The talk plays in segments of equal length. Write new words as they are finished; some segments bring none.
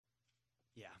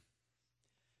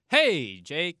Hey,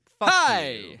 Jake. Fuck Hi!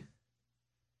 you.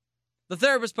 The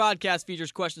Therapist Podcast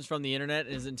features questions from the internet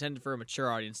and is intended for a mature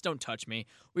audience. Don't touch me.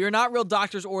 We are not real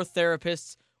doctors or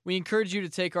therapists. We encourage you to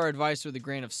take our advice with a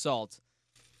grain of salt.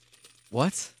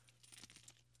 What?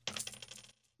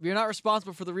 We are not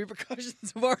responsible for the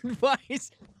repercussions of our advice.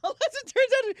 Unless it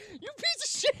turns out you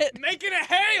piece of shit. Make it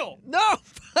a hail! No!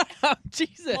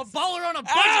 Jesus. I'm a baller on a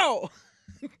budget! Ow!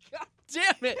 God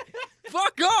damn it.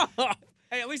 Fuck off!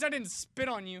 Hey, at least I didn't spit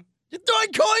on you. You're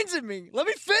throwing coins at me. Let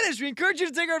me finish. We encourage you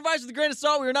to take our advice with a grain of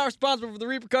salt. We are not responsible for the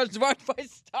repercussions of our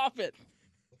advice. Stop it.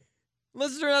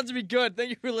 Unless it turns out to be good. Thank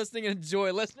you for listening and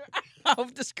enjoy. Listener,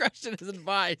 discretion is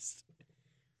advised.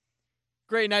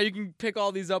 Great. Now you can pick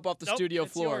all these up off the studio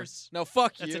that's floor. yours. No,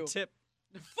 fuck you. That's a tip.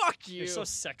 Fuck you. You're so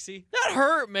sexy. That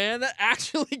hurt, man. That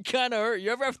actually kind of hurt.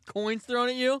 You ever have coins thrown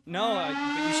at you? No, but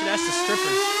you should ask the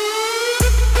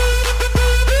strippers.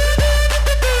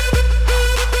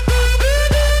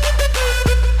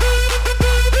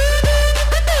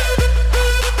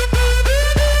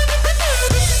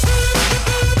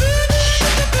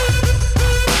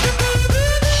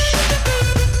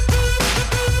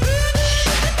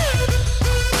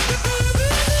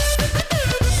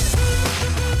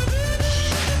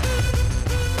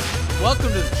 Welcome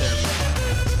to the Therapy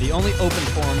Podcast. The only open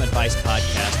forum advice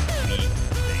podcast we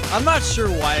think. I'm not sure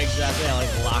why exactly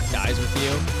I locked eyes with you.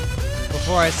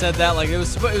 Before I said that, it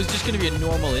was just gonna be a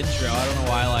normal intro. I don't know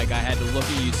why I had to look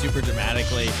at you super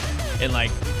dramatically and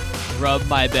rub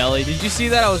my belly. Did you see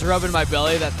that? I was rubbing my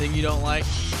belly, that thing you don't like.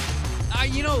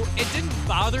 It didn't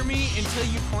bother me until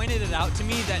you pointed it out to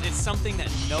me that it's something that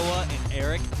Noah and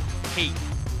Eric hate.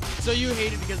 So you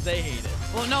hate it because they hate it.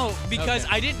 Well, no, because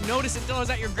Okay. I didn't notice it until I was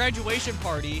at your graduation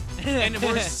party, and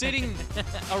we're sitting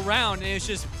around, and it's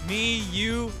just me,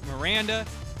 you, Miranda,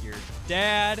 your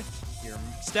dad, your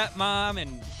stepmom,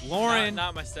 and Lauren.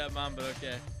 Not my stepmom, but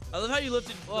okay. I love how you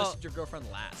listed your girlfriend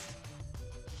last.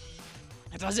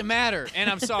 It doesn't matter, and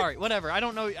I'm sorry. Whatever. I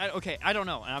don't know. I don't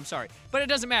know, and I'm sorry. But it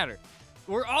doesn't matter.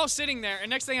 We're all sitting there, and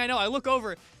next thing I know, I look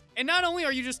over, and not only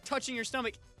are you just touching your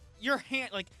stomach, your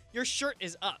hand, your shirt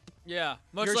is up. Yeah,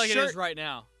 much Your like it shirt- is right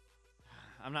now.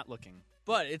 I'm not looking.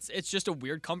 But it's just a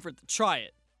weird comfort. Try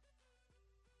it.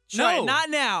 No. Not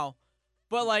now.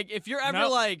 But if you're ever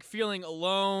Nope. feeling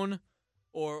alone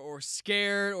or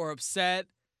scared or upset,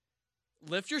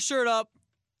 lift your shirt up,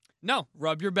 No.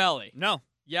 rub your belly. No.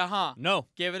 Yeah, huh? No.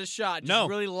 Give it a shot. Just No.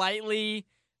 really lightly.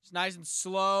 Just nice and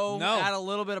slow. No. Add a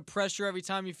little bit of pressure every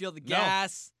time you feel the No.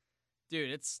 gas.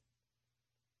 Dude,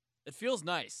 it feels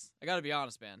nice. I gotta be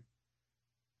honest, man.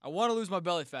 I want to lose my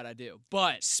belly fat, I do.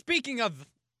 But Speaking of,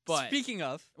 what?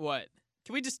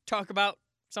 can we just talk about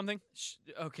something?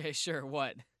 Okay, sure.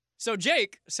 What? So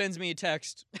Jake sends me a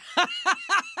text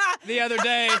the other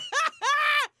day,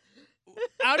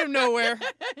 out of nowhere,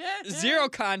 zero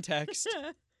context,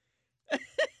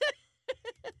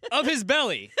 of his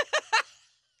belly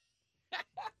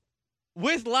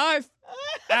with live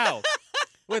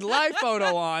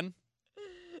photo on,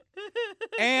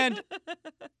 and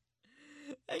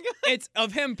it's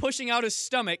of him pushing out his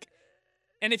stomach.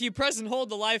 And if you press and hold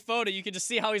the live photo, you can just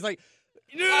see how he's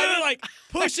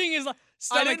pushing his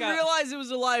stomach I didn't out. realize it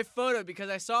was a live photo because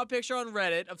I saw a picture on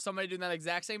Reddit of somebody doing that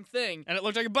exact same thing. And it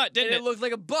looked like a butt, didn't And it looked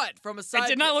like a butt from a side. It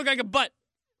did not look like a butt.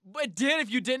 But it did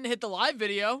if you didn't hit the live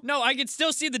video. No, I could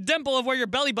still see the dimple of where your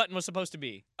belly button was supposed to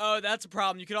be. Oh, that's a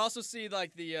problem. You could also see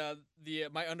the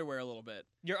my underwear a little bit.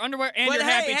 Your underwear and But your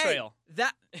happy hey, trail.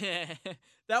 That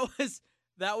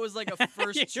that was like a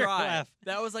first Your try. laugh.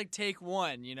 That was like take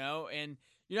one, and you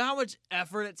know how much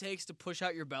effort it takes to push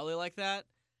out your belly like that?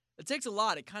 It takes a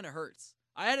lot. It kind of hurts.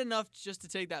 I had enough just to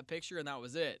take that picture and that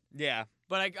was it. Yeah.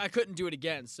 But I couldn't do it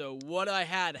again. So what I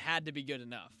had to be good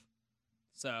enough.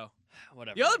 So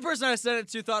Whatever. the other person I sent it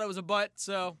to thought it was a butt.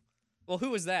 So Well, who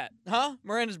was that? huh?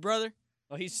 Miranda's brother.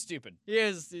 Well, he's stupid. He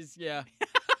is. He's yeah.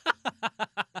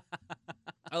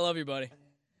 I love you, buddy.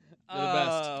 You're the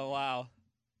best. Oh, wow.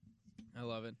 I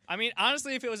love it. I mean,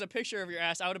 honestly, if it was a picture of your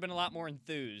ass, I would have been a lot more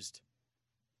enthused.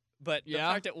 But the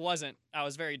Yeah? fact it wasn't, I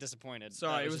was very disappointed.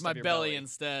 Sorry, it was just my of your belly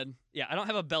instead. Yeah, I don't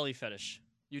have a belly fetish.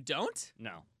 You don't?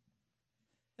 No.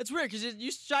 It's weird because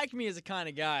you strike me as a kind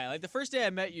of guy. Like the first day I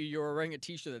met you, you were wearing a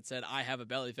T-shirt that said "I have a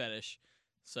belly fetish."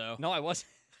 So No, I wasn't.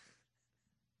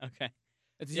 Okay.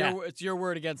 it's yeah. it's your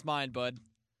word against mine, bud.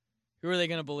 Who are they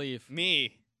gonna believe?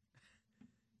 Me.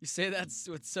 You say that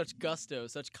with such gusto,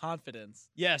 such confidence.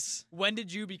 Yes. When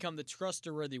did you become the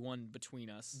trustworthy one between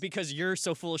us? Because you're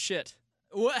so full of shit.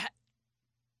 What?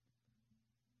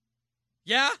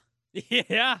 Yeah,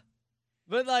 Yeah.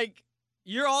 but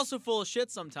you're also full of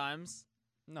shit sometimes.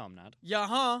 No, I'm not. Yeah,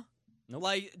 huh? Nope.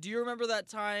 Do you remember that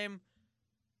time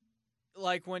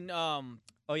like when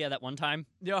Oh yeah, that one time.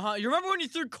 you remember when you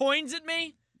threw coins at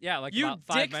me? Yeah, like You about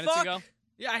 5 dick minutes fuck? ago.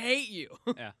 Yeah, I hate you.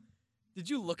 Yeah. Did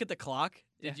you look at the clock?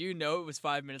 Did Yeah. you know it was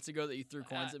 5 minutes ago that you threw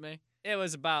coins at me? It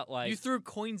was about like. You threw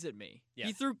coins at me. Yeah.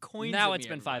 He threw coins now at me. it's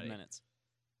been 5 everybody. minutes.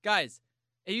 Guys,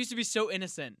 it used to be so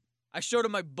innocent. I showed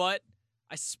him my butt.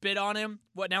 I spit on him.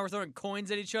 What, now we're throwing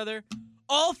coins at each other?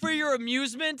 All for your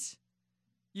amusement?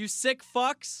 You sick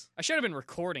fucks? I should have been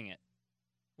recording it.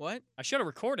 What? I should have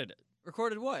recorded it.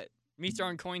 Recorded what? Me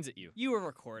throwing coins at you. You were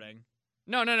recording.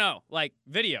 No. Like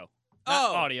video,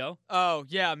 not audio. Oh,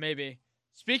 yeah, maybe.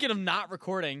 Speaking of not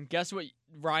recording, guess what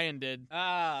Ryan did?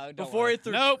 Before he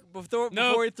threw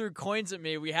Before he threw coins at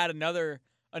me, we had another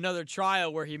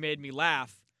trial where he made me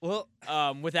laugh. Well,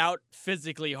 Without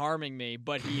physically harming me,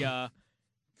 but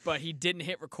he didn't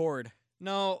hit record.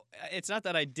 no, it's not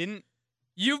that I didn't.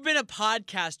 You've been a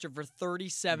podcaster for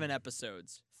 37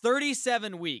 episodes.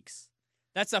 37 weeks.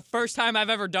 That's the first time I've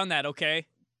ever done that, okay?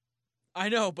 I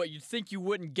know, but you'd think you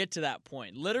wouldn't get to that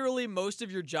point. Literally, most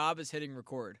of your job is hitting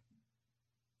record.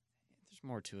 There's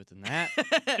more to it than that.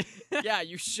 Yeah,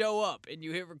 you show up and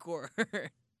you hit record.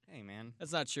 Hey, man.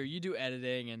 That's not true. You do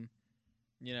editing and,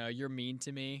 you're mean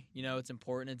to me. It's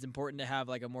important. It's important to have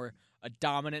like a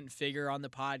dominant figure on the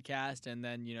podcast and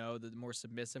then, the more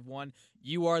submissive one.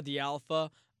 You are the alpha.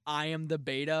 I am the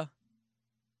beta.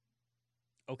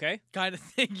 Okay. Kind of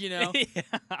thing, Yeah. Maybe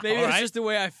All it's right. just the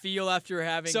way I feel after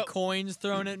having So- coins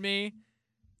thrown at me.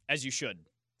 As you should.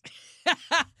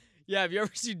 Yeah, have you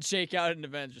ever seen Jake out at an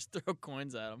event? Just throw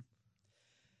coins at him.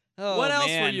 Oh, What else were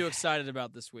man. you excited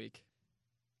about this week?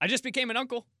 I just became an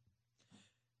uncle.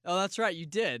 Oh, that's right. You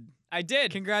did. I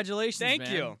did. Congratulations, Thank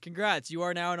man. you. Congrats. You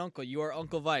are now an uncle. You are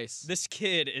Uncle Vice. This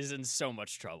kid is in so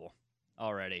much trouble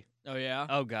already. Oh, yeah?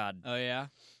 Oh, God. Oh, yeah?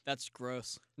 That's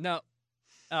gross. No.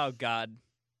 Oh, God.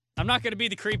 I'm not going to be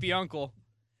the creepy uncle.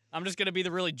 I'm just going to be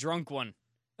the really drunk one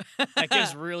that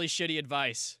gives really shitty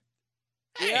advice.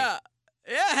 Hey. Yeah.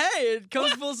 Yeah, hey, it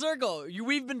comes full circle.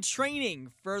 We've been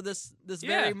training for this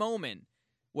Yeah. very moment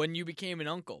when you became an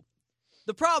uncle.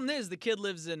 The problem is the kid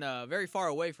lives in very far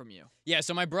away from you, Yeah,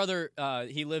 so my brother,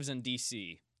 he lives in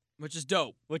D.C., which is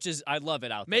dope. which is, I love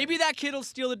it out there. Maybe that kid will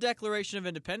steal the Declaration of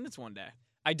Independence one day.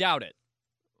 I doubt it.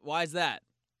 Why is that?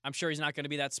 I'm sure he's not going to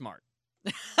be that smart.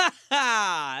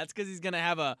 That's because he's gonna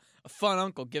have a fun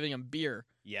uncle giving him beer.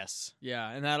 Yes. Yeah,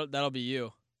 and that'll be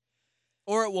you.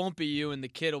 Or it won't be you, and the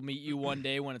kid will meet you one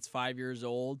day when it's 5 years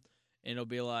old, and it'll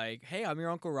be like, "Hey, I'm your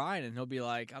Uncle Ryan," and he'll be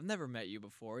like, "I've never met you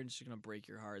before," and it's just gonna break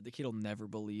your heart. The kid will never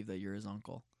believe that you're his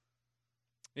uncle.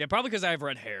 Yeah, probably because I have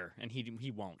red hair, and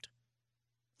he won't.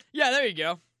 Yeah, there you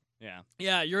go. Yeah.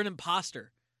 Yeah, you're an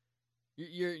imposter.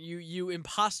 You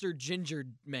imposter ginger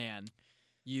man.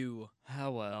 You Oh,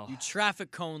 well.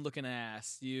 traffic cone looking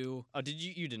ass. You. Oh,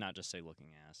 you did not just say looking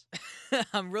ass.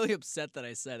 I'm really upset that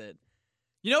I said it.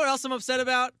 You know what else I'm upset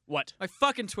about? What? My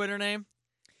fucking Twitter name.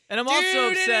 And I'm Dude, also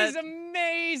it upset. is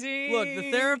amazing. Look,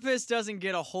 the therapist doesn't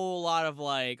get a whole lot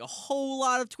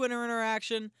of Twitter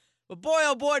interaction. But boy,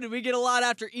 oh boy, did we get a lot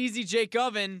after Easy Jake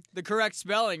Oven, the correct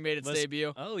spelling, made its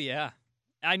debut. Oh, yeah.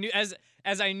 I knew, as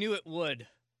I knew it would.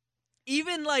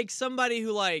 Even like somebody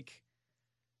who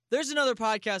there's another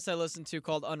podcast I listen to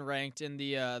called Unranked, and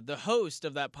the host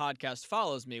of that podcast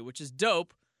follows me, which is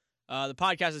dope. The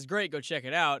podcast is great. Go check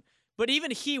it out. But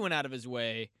even he went out of his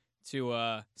way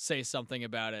to say something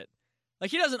about it.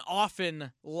 Like, he doesn't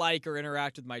often like or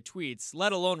interact with my tweets,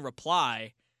 let alone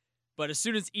reply. But as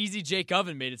soon as Easy Jake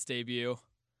Oven made its debut.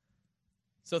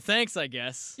 So thanks, I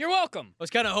guess. You're welcome. I was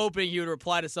kind of hoping he would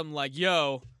reply to something like,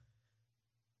 "Yo,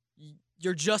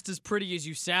 you're just as pretty as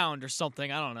you sound," or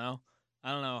something. I don't know.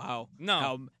 I don't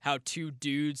know how two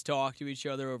dudes talk to each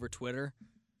other over Twitter.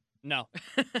 No.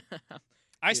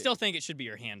 I still think it should be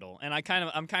your handle, and I'm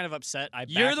kind of upset.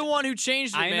 You're the one who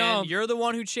changed it, I man. know. You're the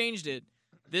one who changed it.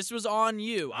 This was on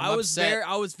you. I'm upset.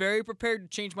 I was very prepared to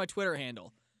change my Twitter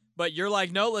handle. But you're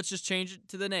like, "No, let's just change it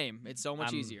to the name. It's so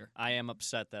much easier." I am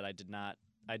upset that I did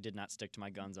not stick to my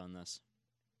guns on this.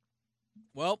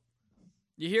 Well,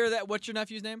 you hear that? What's your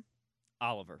nephew's name?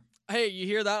 Oliver. Hey, you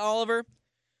hear that, Oliver?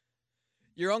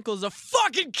 Your uncle's a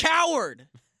fucking coward.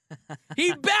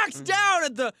 He backs down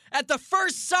at the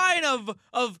first sign of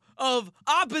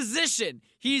opposition.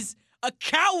 He's a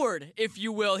coward, if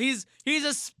you will. He's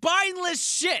a spineless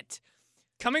shit.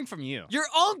 Coming from you. Your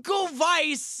Uncle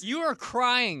Vice. You are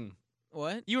crying.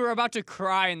 What? You were about to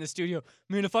cry in the studio.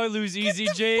 Man, if I lose Easy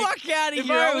Jake. Fuck out of If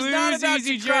here. I I was not lose about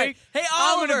Easy to cry. Jake, Hey,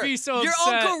 I'm Oliver, gonna be so your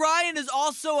upset. Uncle Ryan is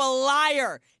also a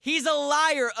liar. He's a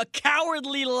liar, a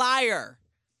cowardly liar.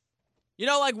 You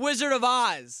know, like Wizard of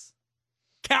Oz.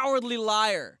 Cowardly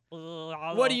liar.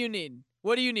 What do you need?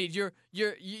 What do you need? You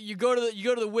go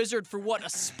to the wizard for what? A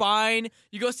spine?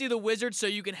 You go see the wizard so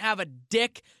you can have a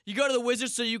dick? You go to the wizard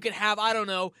so you can have, I don't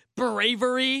know,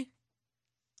 bravery?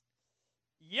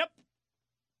 Yep.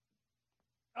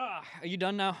 Are you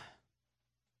done now?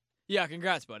 Yeah,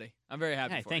 congrats, buddy. I'm very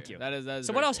happy Hey, for thank you. you. That is So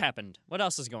very what else cool. happened? What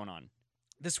else is going on?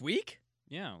 This week?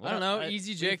 Yeah. I don't know.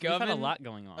 Easy Jake We've had a Oven. lot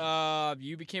going on.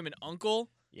 You became an uncle.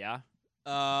 Yeah.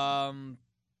 I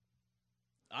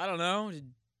don't know.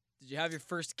 Did you have your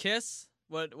first kiss?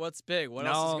 What's big? What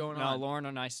else is going on? No, Lauren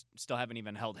and I still haven't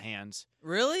even held hands.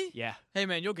 Really? Yeah. Hey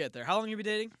man, you'll get there. How long have you been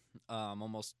dating?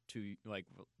 Almost 2 like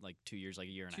 2 years, like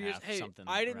a year and 2 a years. half, Hey, something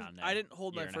I didn't around there. I didn't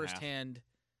hold Year my and a first half. hand,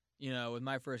 with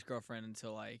my first girlfriend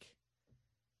until like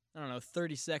I don't know,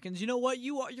 30 seconds. You know what?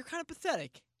 You're kind of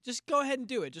pathetic. Just go ahead and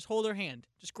do it. Just hold her hand.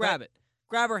 Just grab it.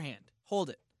 Grab her hand. Hold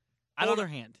it. Hold her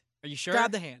hand. Are you sure?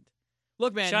 Grab the hand.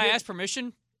 Look, man. Should I ask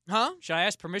permission? Huh? Should I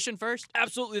ask permission first?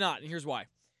 Absolutely not. And here's why.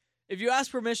 If you ask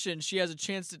permission, she has a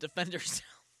chance to defend herself.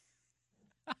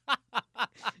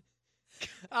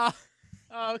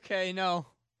 Okay, no.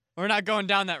 We're not going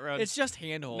down that road. It's just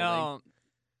hand holding.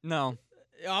 No.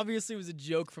 It obviously was a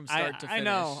joke from start to finish.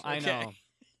 I Okay. know.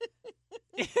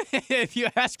 If you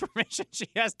ask permission, she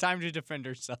has time to defend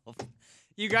herself.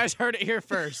 You guys heard it here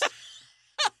first.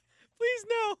 Please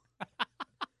no.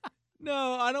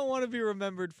 No, I don't want to be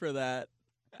remembered for that.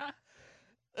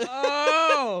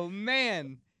 Oh,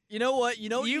 man. You know what? You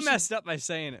know what You messed up by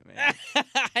saying it, man.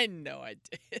 I know I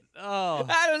did. Oh.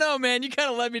 I don't know, man. You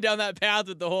kind of led me down that path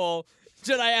with the whole,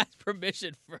 should I ask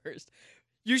permission first?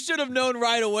 You should have known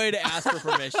right away to ask for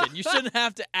permission. You shouldn't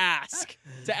have to ask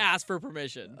for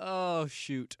permission. Oh,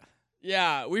 shoot.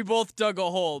 Yeah, we both dug a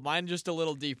hole. Mine just a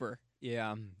little deeper.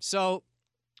 Yeah. So,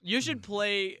 You should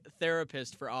play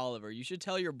therapist for Oliver. You should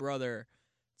tell your brother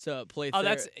to play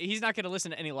therapist. he's not going to listen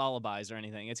to any lullabies or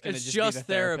anything. It's going to It's just just be the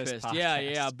therapist. Yeah.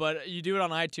 podcast. But you do it on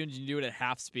iTunes and you do it at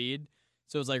half speed.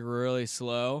 So it's like really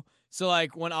slow. So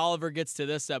like when Oliver gets to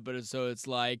this episode, so it's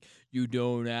like, you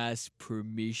don't ask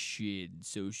permission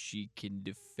so she can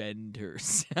defend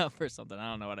herself or something. I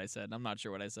don't know what I said. I'm not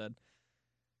sure what I said.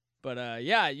 But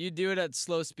yeah, you do it at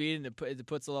slow speed and it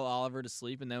puts a little Oliver to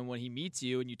sleep. And then when he meets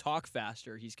you and you talk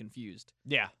faster, he's confused.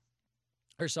 Yeah.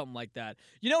 Or something like that.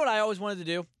 You know what I always wanted to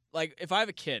do? Like, if I have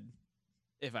a kid,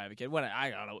 when I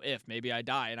don't know if, maybe I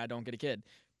die and I don't get a kid.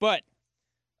 But,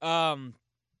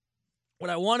 what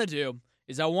I want to do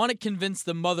is I want to convince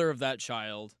the mother of that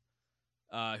child,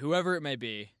 whoever it may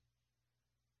be,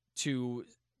 to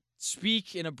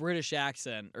speak in a British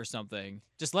accent or something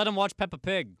Just let him watch Peppa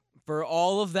Pig. for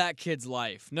all of that kid's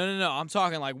life. No. I'm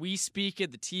talking like we speak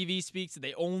it, the TV speaks it,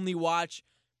 they only watch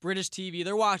British TV.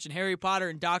 They're watching Harry Potter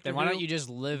and Doctor Then Who. why don't you just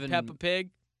live in Peppa Pig?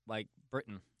 like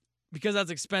Britain? Because that's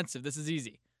expensive. This is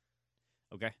easy.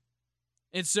 Okay.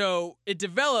 And so it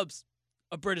develops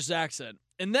a British accent.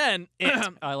 And then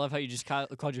I love how you just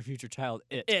called your future child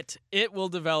it. it will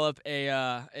develop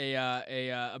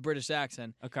a British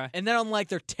accent. Okay. And then on like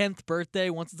their 10th birthday,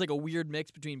 once it's like a weird mix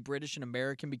between British and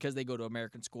American because they go to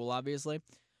American school obviously.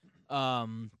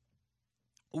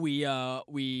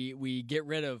 We get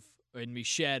rid of and we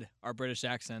shed our British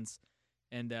accents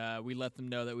and we let them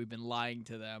know that we've been lying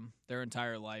to them their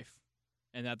entire life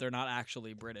and that they're not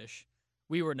actually British.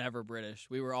 We were never British.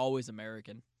 We were always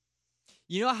American.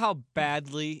 You know how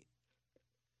badly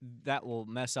that will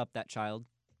mess up that child?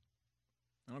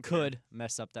 I don't Could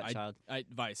mess up that child.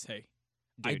 Vice, hey.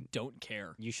 Dude, I don't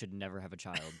care. you should never have a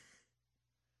child.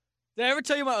 Did I ever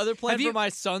tell you my other plan Have for you- my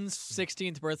son's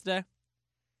 16th birthday?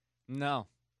 No.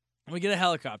 We get a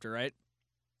helicopter, right?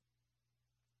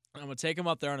 I'm going to take him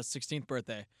up there on his 16th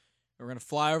birthday. We're going to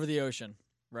fly over the ocean,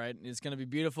 right? It's going to be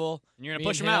beautiful. And you're going Me to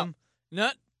push and him out.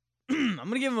 No, I'm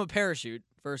going to give him a parachute,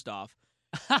 first off.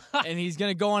 And he's going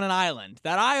to go on an island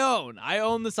that I own. I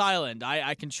own this island.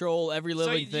 I control every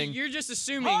living thing. You're just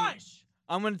assuming.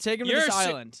 I'm going to take him to You're this assu-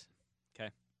 island. Okay.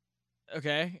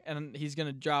 Okay, and he's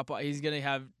going to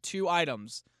have 2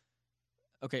 items.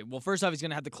 Okay, well, first off, he's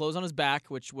going to have the clothes on his back,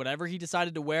 which whatever he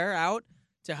decided to wear out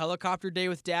to helicopter day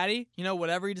with daddy,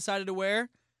 whatever he decided to wear,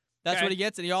 that's Okay. what he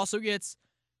gets. And he also gets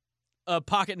a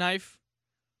pocket knife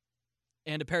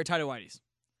and a pair of tighty-whities.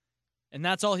 And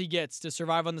that's all he gets to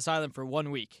survive on this island for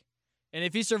 1 week. And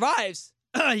if he survives,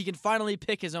 he can finally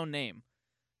pick his own name.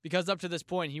 Because up to this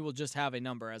point, he will just have a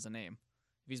number as a name.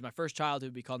 If he's my first child,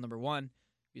 he'll be called number 1. If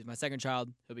he's my second child,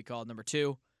 he'll be called number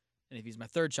 2. And if he's my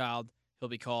third child, he'll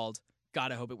be called,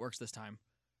 God, I hope it works this time.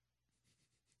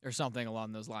 Or something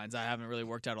along those lines. I haven't really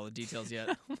worked out all the details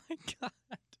yet. Oh my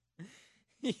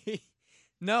god.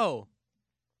 No.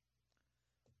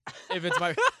 If it's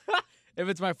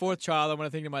my 4th child, I'm going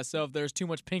to think to myself, there's too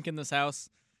much pink in this house.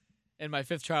 And my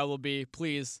 5th trial will be,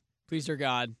 please, dear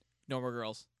God, no more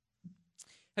girls.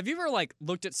 Have you ever like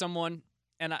looked at someone,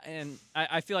 and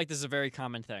I feel like this is a very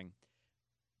common thing,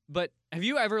 but have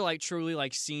you ever like truly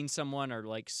like seen someone or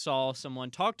like saw someone,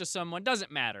 talk to someone,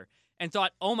 doesn't matter, and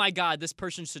thought, oh my God, this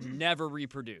person should never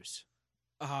reproduce?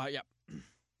 Yep.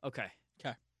 Okay.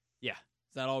 Yeah.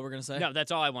 Is that all we're going to say? No,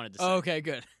 that's all I wanted to say. Oh, okay,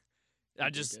 good.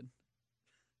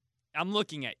 I'm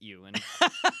looking at you and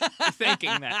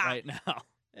thinking that right now.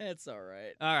 It's all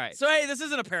right. All right. So hey, this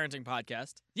isn't a parenting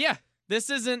podcast. Yeah. This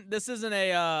isn't this is an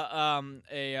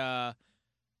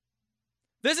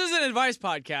advice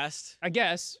podcast. I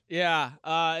guess. Yeah.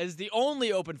 Is the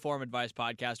only open forum advice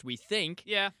podcast, we think.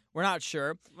 Yeah. We're not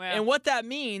sure. Well. And what that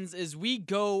means is we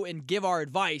go and give our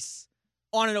advice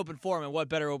on an open forum, and what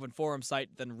better open forum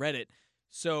site than Reddit?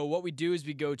 So what we do is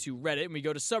we go to Reddit and we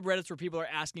go to subreddits where people are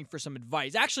asking for some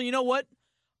advice. Actually, you know what?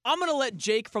 I'm going to let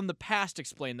Jake from the past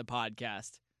explain the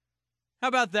podcast. How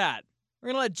about that? We're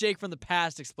going to let Jake from the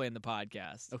past explain the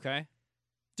podcast. Okay.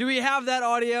 Do we have that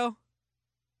audio?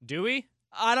 Do we?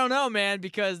 I don't know, man,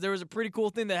 because there was a pretty cool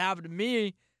thing that happened to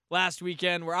me last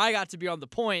weekend where I got to be on the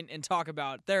point and talk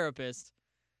about therapist.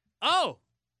 Oh!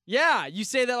 Yeah, you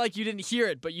say that like you didn't hear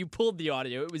it, but you pulled the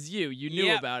audio. It was you. You knew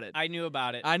Yep, about it. I knew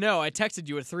about it. I know. I texted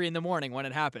you at 3 a.m. when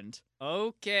it happened.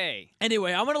 Okay.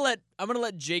 Anyway, I'm gonna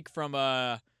let Jake from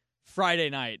Friday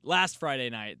night, last Friday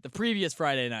night, the previous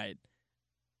Friday night.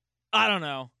 I don't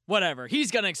know. Whatever.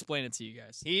 He's gonna explain it to you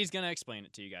guys. He's going to explain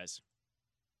it to you guys.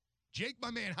 Jake,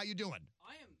 my man, how you doing?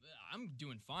 I'm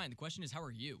doing fine. The question is, how are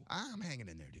you? I'm hanging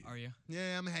in there, dude. Are you?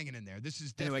 Yeah, I'm hanging in there. This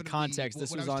is Anyway, definitely context.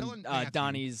 This what was I on telling Matthew,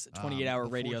 Donnie's 28-hour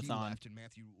before he radiothon left, and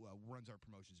Matthew runs our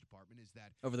promotions department. Is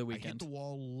that over the I hit weekend. the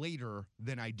wall later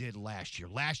than I did last year.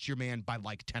 Last year, man, by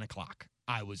like 10 o'clock,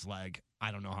 I was like,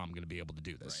 I don't know how I'm going to be able to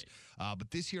do this. Right.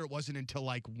 But this year, it wasn't until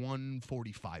like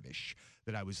 1:45-ish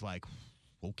that I was like,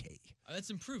 okay. That's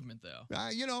improvement, though.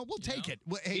 We'll take it.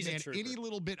 Well, hey, He's a man, trooper. any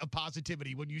little bit of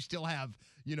positivity when you still have,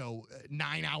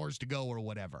 9 hours to go or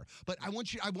whatever. But I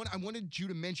wanted you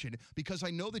to mention, because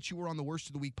I know that you were on the Worst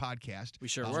of the Week podcast. We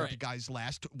sure with were. the guys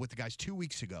 2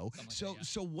 weeks ago. Something like that,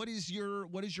 So what is your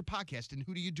podcast, and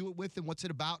who do you do it with, and what's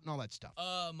it about, and all that stuff?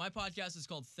 My podcast is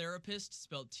called Therapist,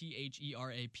 spelled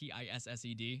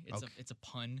THERAPISSED. It's a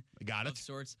pun Got of it.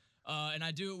 sorts. And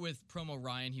I do it with Promo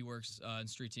Ryan. He works in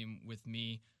Street Team with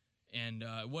me. And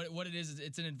what it is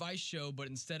it's an advice show, but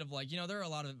instead of there are a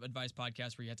lot of advice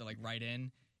podcasts where you have to write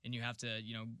in and you have to,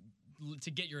 to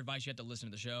get your advice, you have to listen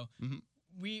to the show. Mm-hmm.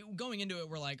 We going into it,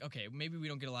 we're like, okay, maybe we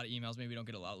don't get a lot of emails, maybe we don't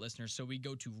get a lot of listeners, so we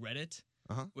go to Reddit,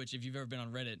 which if you've ever been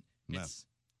on Reddit, No.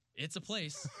 it's a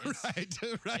place. It's,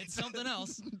 right. It's something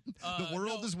else. The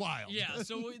world is wild. Yeah,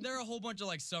 so there are a whole bunch of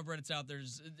subreddits out there.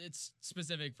 It's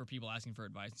specific for people asking for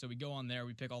advice. So we go on there,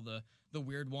 we pick all the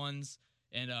weird ones,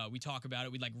 and we talk about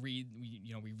it. We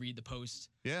read the post.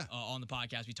 Yeah. On the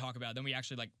podcast, we talk about it. Then we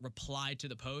actually reply to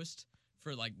the post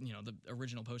for the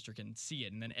original poster can see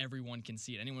it, and then everyone can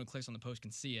see it. Anyone who clicks on the post can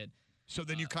see it. So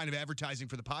then you're kind of advertising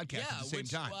for the podcast at the same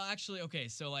time. Well, actually, okay.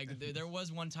 So there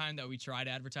was one time that we tried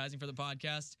advertising for the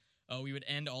podcast. We would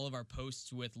end all of our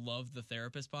posts with "Love the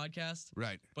Therapist" podcast.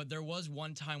 Right. But there was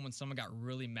one time when someone got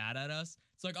really mad at us.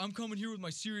 It's like, I'm coming here with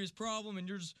my serious problem, and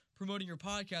you're just promoting your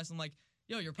podcast. I'm like,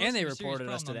 yo, you're posting And they your serious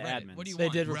reported us to problem the on Reddit. admins. What do you They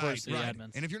want? did report Right, us to the right.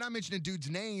 admins. And if you're not mentioning a dude's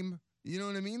name, you know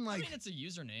what I mean? I mean, it's a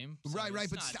username. So Right,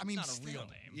 it's but not, it's not a real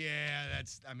name. Yeah,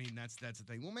 that's the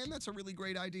thing. Well, man, that's a really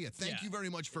great idea. Thank Yeah. you very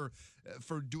much for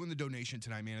doing the donation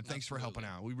tonight, man, and thanks for helping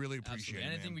out. We really appreciate Absolutely.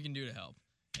 it, Anything man. we can do to help.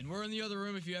 And we're in the other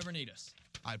room if you ever need us.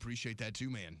 I appreciate that too,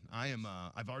 man.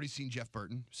 I've already seen Jeff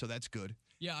Burton, so that's good.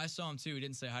 Yeah, I saw him too. He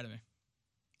didn't say hi to me.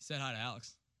 He said hi to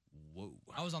Alex. Whoa.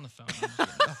 I was on the phone. I'm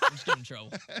just getting in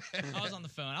trouble. I was on the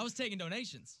phone. I was taking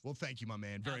donations. Well, thank you, my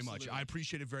man, very much. Absolutely. I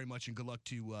appreciate it very much, and good luck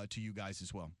to you guys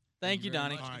as well. Thank you, very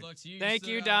Donnie. much. All Good right. luck to you. Thank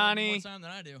still you, got a little Donnie. More time than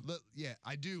I do. Look, yeah,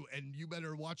 I do, and you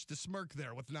better watch the smirk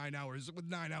there with 9 hours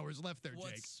left there,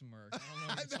 What Jake. smirk? I don't know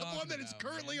what The you're one talking that is about,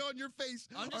 currently man. on your face.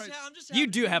 I'm All just, right, I'm just You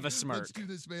happy do to have be a here. smirk. let's do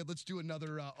this, man. Let's do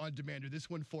another on-demander. This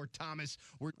one for Thomas.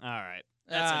 We're All right.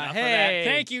 That's enough hey. of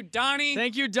that. Thank you, Donnie.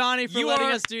 Thank you, Donnie, for You letting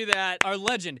are us do that. Our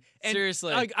legend. And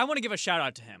Seriously. I want to give a shout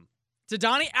out to him. To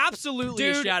Donnie? Absolutely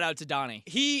a Dude. shout out to Donnie.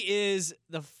 He is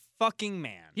the fucking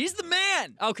man. He's the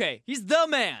man. Okay. He's the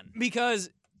man. Because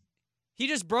he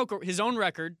just broke his own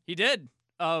record He did.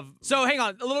 of. So hang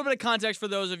on, a little bit of context for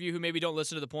those of you who maybe don't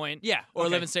listen to The Point Yeah. or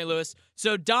okay. live in St. Louis.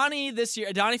 So Donnie this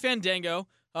year, Donnie Fandango,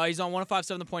 he's on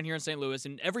 105.7 The Point here in St. Louis,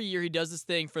 and every year he does this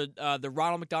thing for the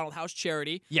Ronald McDonald House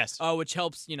Charity, Yes. which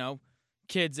helps,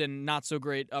 kids in not so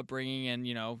great upbringing, and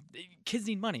kids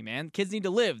need money, man. Kids need to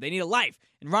live. They need a life,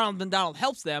 and Ronald McDonald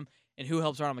helps them. And who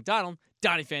helps Ronald McDonald?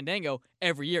 Donnie Fandango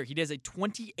every year. He does a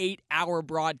 28-hour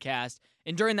broadcast,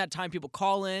 and during that time, people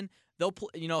call in. He'll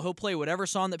play whatever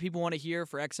song that people want to hear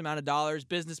for X amount of dollars,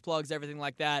 business plugs, everything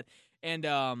like that. And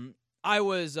I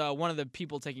was one of the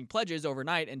people taking pledges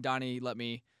overnight, and Donnie let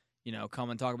me, come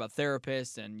and talk about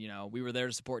therapists, and we were there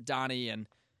to support Donnie, and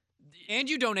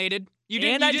you donated.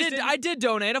 I did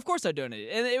donate. Of course, I donated,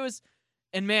 and it was,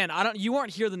 and man, you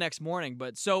weren't here the next morning,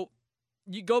 but so.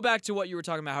 You go back to what you were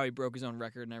talking about, how he broke his own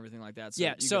record and everything like that.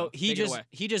 So he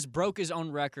just broke his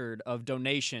own record of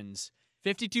donations.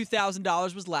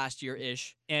 $52,000 was last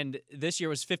year-ish. And this year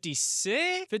was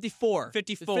 56? 54.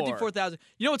 54,000.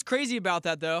 You know what's crazy about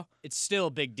that, though? It's still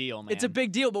a big deal, man. It's a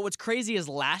big deal, but what's crazy is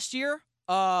last year,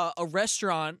 a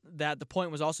restaurant that The Point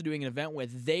was also doing an event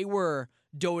with, they were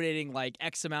donating like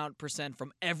X amount %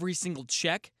 from every single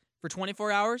check for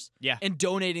 24 hours. Yeah. And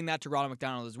donating that to Ronald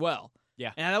McDonald as well.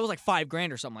 Yeah. And that was like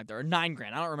 $5,000 or something like that, or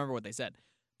 $9,000. I don't remember what they said.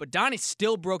 But Donnie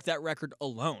still broke that record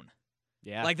alone.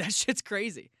 Yeah. Like, that shit's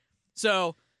crazy.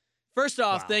 So, first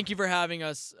off, thank you for having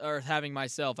us, or having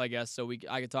myself, I guess, so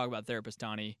I could talk about therapist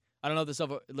Donnie. I don't know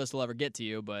if this will ever get to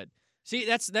you, but... See,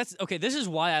 that's okay, this is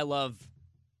why I love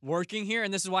working here,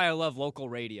 and this is why I love local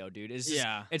radio, dude.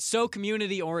 It's so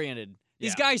community-oriented.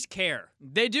 These guys care.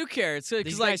 They do care.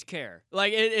 These guys care.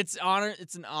 Like it's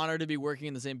an honor to be working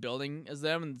in the same building as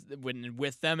them and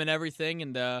with them and everything.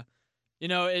 And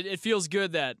it feels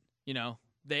good that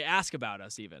they ask about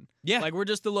us even. Yeah. Like we're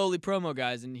just the lowly promo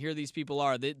guys, and here these people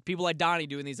are. People like Donnie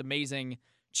doing these amazing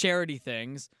charity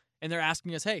things, and they're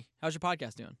asking us, "Hey, how's your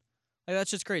podcast doing?" Like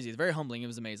that's just crazy. It's very humbling. It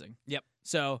was amazing. Yep.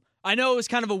 So I know it was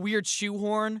kind of a weird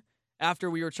shoehorn after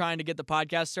we were trying to get the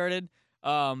podcast started.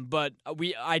 But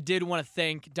I did want to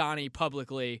thank Donnie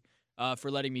publicly for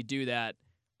letting me do that,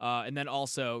 and then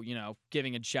also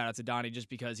giving a shout out to Donnie just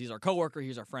because he's our coworker,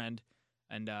 he's our friend,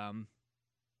 and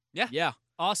yeah,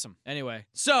 awesome. Anyway,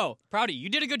 so proud of you. You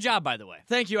did a good job, by the way.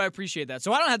 Thank you, I appreciate that.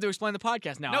 So I don't have to explain the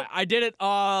podcast now. Nope. I did it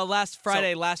last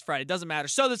Friday. It doesn't matter.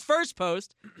 So this first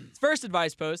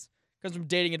advice post comes from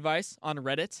Dating Advice on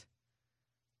Reddit.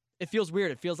 It feels weird.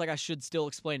 It feels like I should still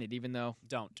explain it, even though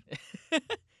don't.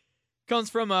 Comes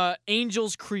from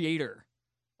Angel's Creator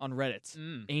on Reddit.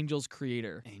 Angel's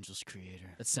Creator. Angel's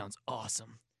Creator. That sounds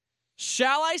awesome.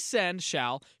 Shall I send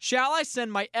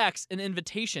my ex an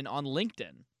invitation on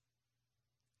LinkedIn?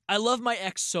 I love my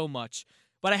ex so much,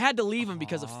 but I had to leave him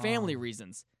because of family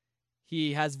reasons.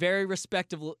 He has very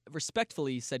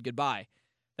respectfully said goodbye.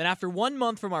 Then after 1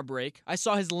 month from our break, I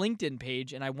saw his LinkedIn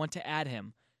page and I want to add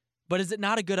him. But is it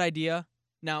not a good idea?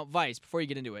 Now, Vice, before you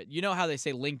get into it, you know how they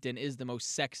say LinkedIn is the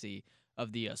most sexy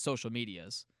of the social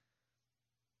medias.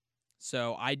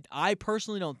 So I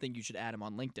personally don't think you should add him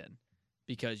on LinkedIn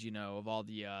because, of all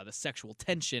the sexual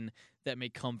tension that may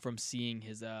come from seeing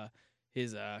his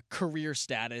career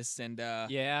status and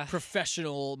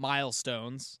professional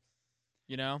milestones,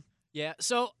 Yeah,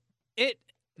 so if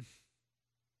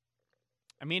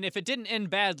it didn't end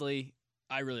badly,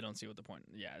 I really don't see what the point.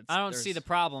 Yeah, I don't see the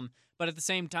problem, but at the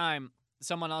same time,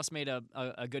 someone else made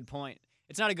a good point.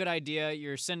 It's not a good idea.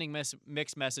 You're sending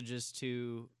mixed messages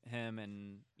to him,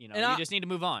 and you just need to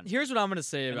move on. Here's what I'm gonna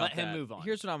say about let him move on.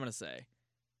 Here's what I'm gonna say.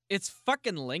 It's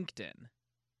fucking LinkedIn.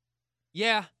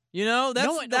 Yeah,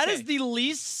 that is the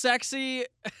least sexy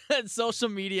social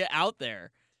media out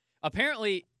there.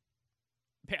 Apparently,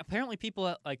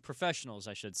 people like professionals,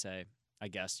 I should say. I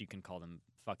guess you can call them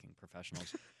fucking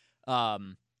professionals.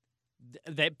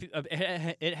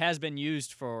 It has been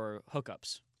used for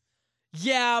hookups.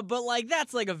 Yeah, but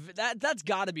that's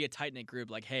got to be a tight-knit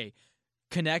group. Like, hey,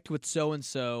 connect with so and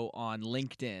so on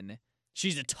LinkedIn.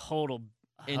 She's a total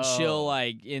and she'll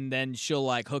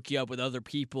hook you up with other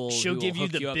people. She'll give you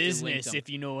the business if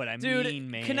you know what I mean, Dude,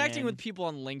 man. Connecting with people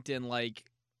on LinkedIn,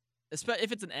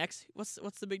 if it's an ex,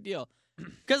 what's the big deal?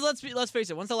 Because let's face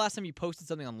it. When's the last time you posted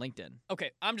something on LinkedIn?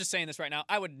 Okay, I'm just saying this right now.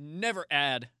 I would never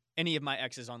add any of my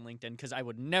exes on LinkedIn because I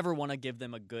would never want to give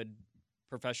them a good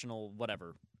professional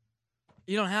whatever.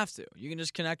 You don't have to. You can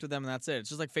just connect with them and that's it. It's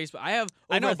just like Facebook. I have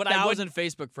over 1,000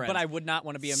 Facebook friends. But I would not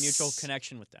want to be a mutual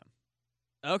connection with them.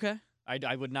 Okay.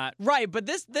 I would not. Right, but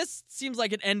this seems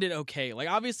like it ended okay. Like,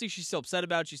 obviously, she's still upset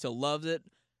about it. She still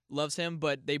loves him,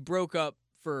 but they broke up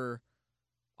for,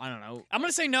 I don't know. I'm going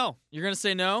to say no. You're going to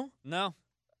say no? No.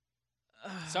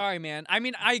 Sorry, man. I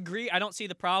mean, I agree. I don't see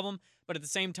the problem, but at the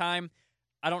same time,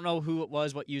 I don't know who it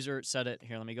was, what user said it.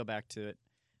 Here, let me go back to it.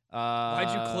 Why'd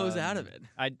you close out of it?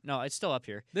 No, it's still up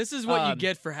here. This is what you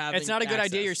get for having It's not a good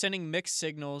access. idea. You're sending mixed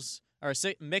signals, or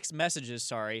mixed messages,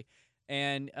 sorry,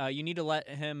 and you need to let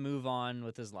him move on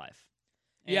with his life.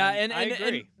 And I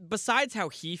agree. And besides how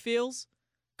he feels,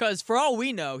 Because for all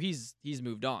we know, he's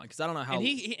moved on. Because I don't know how.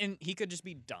 And he could just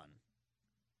be done.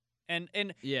 And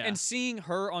Yeah. and seeing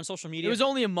her on social media. It was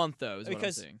only a month though. Is what I'm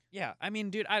because saying. yeah, I mean,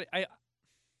 dude, I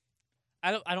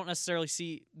don't necessarily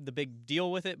see the big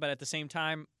deal with it, but at the same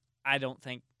time, I don't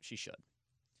think she should.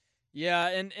 Yeah,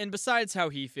 and besides how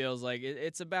he feels, like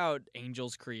it's about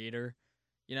Angel's creator.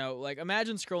 You know, like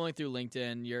imagine scrolling through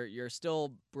LinkedIn, you're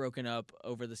still broken up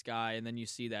over this guy, and then you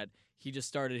see that he just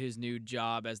started his new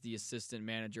job as the assistant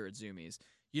manager at Zoomies.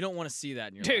 You don't want to see that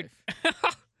in your Dude.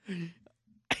 life.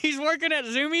 He's working at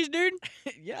Zoomies, dude?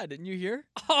 Yeah, didn't you hear?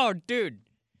 Oh, dude.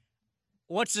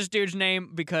 What's this dude's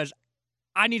name? Because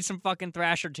I need some fucking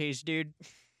Thrasher tees, dude.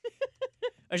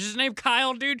 Is his name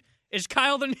Kyle, dude? Is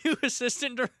Kyle the new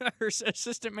assistant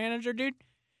manager, dude?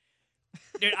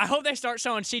 Dude, I hope they start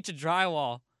selling seats at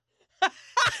Drywall.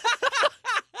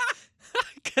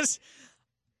 Because,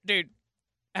 dude,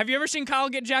 have you ever seen Kyle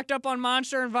get jacked up on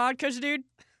Monster and vodkas, dude?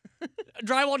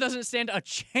 Drywall doesn't stand a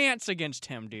chance against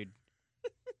him, dude.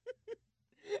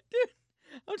 Dude,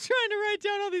 I'm trying to write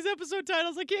down all these episode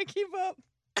titles. I can't keep up.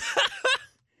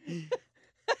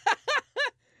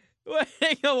 Wait,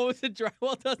 hang on. What was it?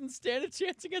 Drywall doesn't stand a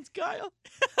chance against Kyle.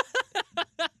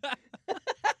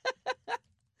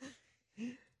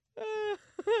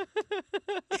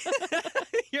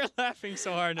 You're laughing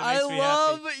so hard. It I makes me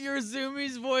love happy. your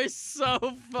Zoomies voice so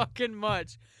fucking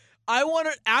much. I want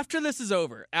to, after this is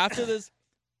over, after this,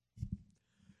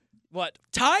 What?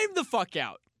 time the fuck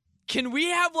out. Can we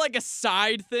have like a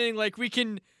side thing? Like we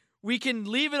can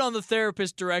leave it on the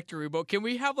therapist directory, but can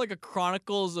we have like a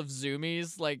Chronicles of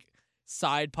Zoomies like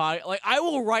side pod? Like I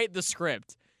will write the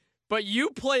script, but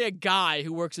you play a guy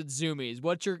who works at Zoomies.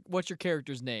 What's your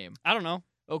character's name? I don't know.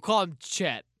 We'll call him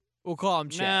Chet. We'll call him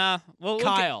Chet. Nah. Well,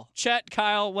 Kyle. Chet,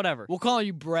 Kyle, whatever. We'll call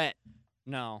you Brett.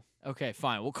 No. Okay,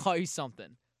 fine. We'll call you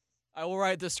something. I will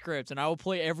write the script, and I will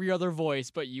play every other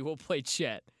voice, but you will play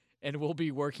Chet, and we'll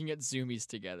be working at Zoomies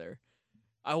together.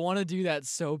 I want to do that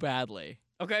so badly.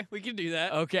 Okay, we can do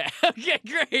that. Okay. Okay,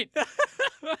 great.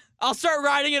 I'll start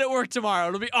writing it at work tomorrow.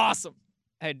 It'll be awesome.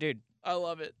 Hey, dude. I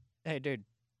love it. Hey, dude.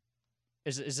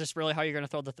 Is this really how you're gonna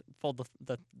fold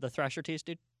the Thrasher tees,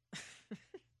 dude?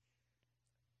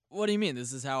 What do you mean?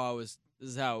 This is how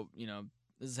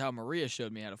Maria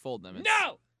showed me how to fold them.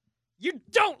 No! You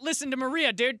don't listen to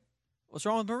Maria, dude! What's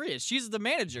wrong with Maria? She's the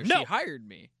manager. No. She hired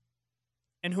me.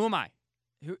 And who am I?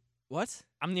 What?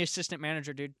 I'm the assistant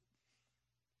manager, dude.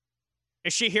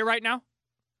 Is she here right now?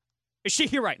 Is she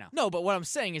here right now? No, but what I'm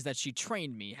saying is that she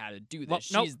trained me how to do this. Well,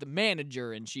 nope. She's the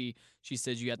manager, and she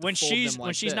says you have to When fold them like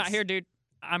when she's not this. here, dude,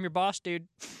 I'm your boss, dude.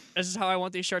 This is how I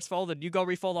want these shirts folded. You go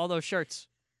refold all those shirts.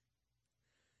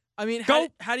 I mean, Go.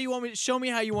 how do you want me to show me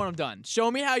how you want them done? Show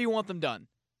me how you want them done.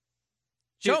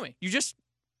 Show Dude, me. You just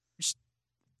It's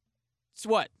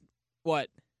what? What?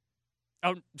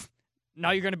 oh,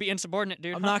 now you're gonna be insubordinate,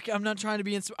 dude. huh? I'm not trying to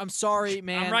be. I'm sorry,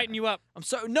 man. I'm writing you up. I'm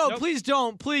sorry. No, Nope. please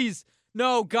don't. Please.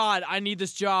 No, God, I need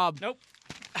this job. Nope.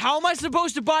 How am I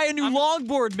supposed to buy a new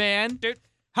longboard, man? Dude.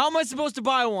 How am I supposed to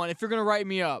buy one if you're gonna write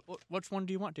me up? Which one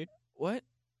do you want, dude? What?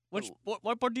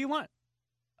 What board do you want?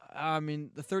 I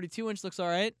mean, the 32-inch looks all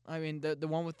right. I mean, the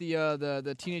one with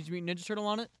the Teenage Mutant Ninja Turtle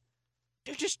on it.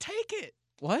 Dude, just take it.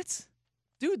 What?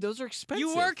 Dude, those are expensive.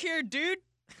 You work here, dude.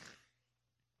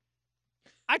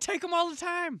 I take them all the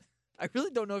time. I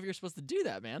really don't know if you're supposed to do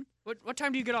that, man. What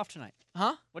time do you get off tonight?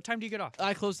 Huh? What time do you get off?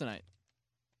 I close tonight.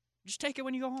 Just take it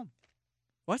when you go home.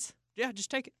 What? Yeah,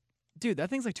 just take it. Dude, that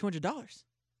thing's like $200.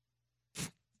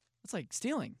 That's like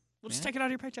stealing. We'll just man. take it out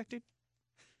of your paycheck, dude.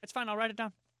 It's fine. I'll write it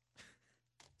down.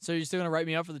 So you're still gonna write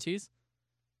me up for the tees?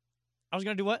 I was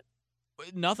gonna do what?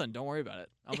 Nothing. Don't worry about it.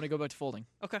 I'm gonna go back to folding.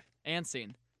 Okay. And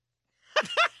scene. Ryan,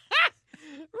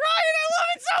 I love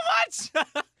it so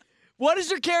much. What is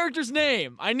your character's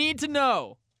name? I need to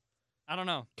know. I don't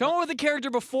know. Come up with a character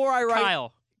before I write.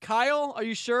 Kyle. Kyle, are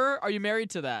you sure? Are you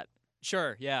married to that?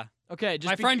 Sure. Yeah. Okay,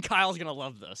 just My friend Kyle's gonna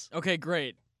love this. Okay,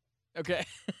 great. Okay.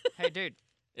 Hey, dude.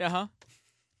 Yeah, huh?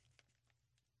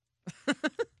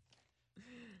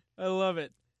 I love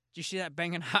it. Did you see that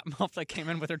banging hot milf that came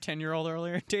in with her 10-year-old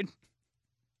earlier, dude?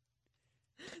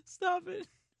 Stop it.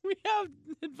 We have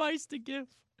advice to give.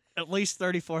 At least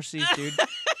 34 C's, dude.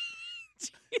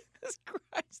 Jesus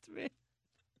Christ, man.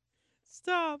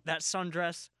 Stop. That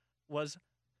sundress was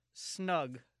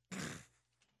snug.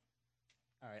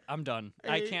 All right, I'm done.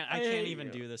 I can't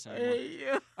even do this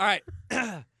anymore. All right.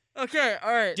 Okay,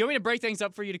 all right. Do you want me to break things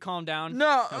up for you to calm down?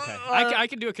 No. Okay. I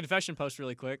can do a confession post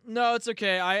really quick. No, it's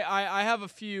okay. I have a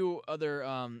few other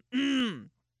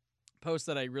posts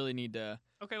that I really need to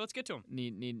Okay, let's get to them.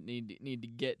 need to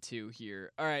get to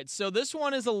here. All right, so this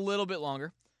one is a little bit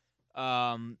longer.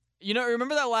 You know,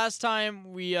 remember that last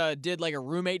time we did like a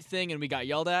roommate thing and we got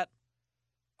yelled at?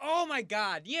 Oh my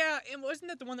God! Yeah, and wasn't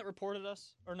that the one that reported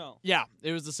us or no? Yeah,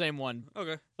 it was the same one.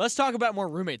 Okay. Let's talk about more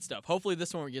roommate stuff. Hopefully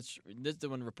this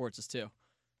one reports us too.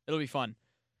 It'll be fun.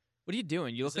 What are you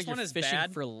doing? You look this like you're one as fishing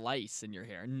bad? for lice in your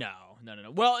hair. No.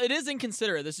 Well, it is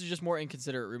inconsiderate. This is just more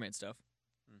inconsiderate roommate stuff.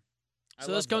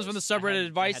 So this comes from the subreddit I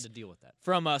advice had to deal with that.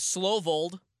 from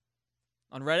Slowvold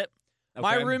on Reddit.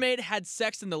 My Okay. roommate had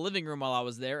sex in the living room while I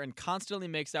was there and constantly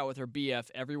makes out with her BF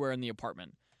everywhere in the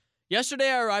apartment. Yesterday,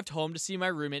 I arrived home to see my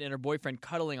roommate and her boyfriend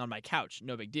cuddling on my couch.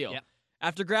 No big deal. Yep.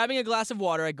 After grabbing a glass of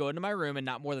water, I go into my room, and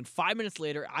not more than 5 minutes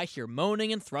later, I hear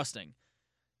moaning and thrusting.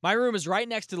 My room is right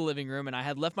next to the living room, and I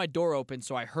had left my door open,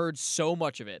 so I heard so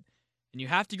much of it. And you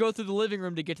have to go through the living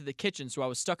room to get to the kitchen, so I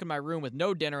was stuck in my room with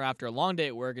no dinner after a long day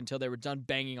at work until they were done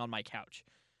banging on my couch.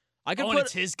 I could Oh, and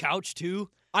it's his couch too.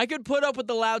 I could put up with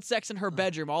the loud sex in her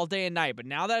bedroom all day and night, but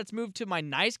now that it's moved to my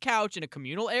nice couch in a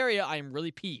communal area, I am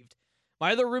really peeved.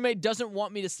 My other roommate doesn't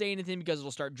want me to say anything because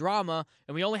it'll start drama,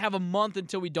 and we only have a month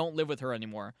until we don't live with her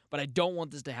anymore, but I don't want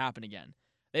this to happen again.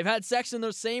 They've had sex in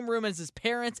the same room as his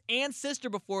parents and sister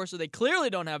before, so they clearly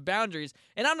don't have boundaries,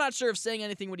 and I'm not sure if saying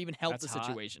anything would even help That's the hot.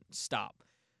 situation. Stop.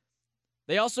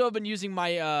 They also have been using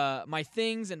my my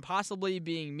things and possibly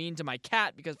being mean to my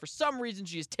cat because for some reason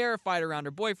she is terrified around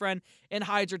her boyfriend and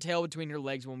hides her tail between her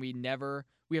legs when we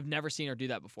have never seen her do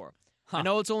that before. I Huh.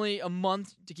 know it's only a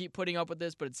month to keep putting up with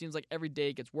this, but it seems like every day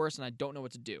it gets worse and I don't know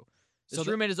what to do. This So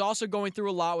the- roommate is also going through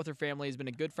a lot with her family, has been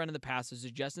a good friend in the past, so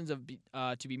suggestions of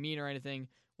to be mean or anything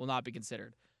will not be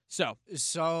considered. So,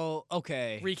 So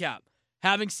okay. recap.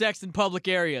 Having sex in public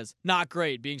areas, not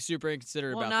great. Being super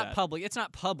inconsiderate Well, about not that. public. It's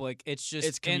not public. It's just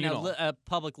It's in communal. a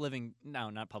public living.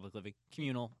 No, not public living.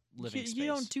 Communal living space. You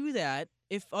don't do that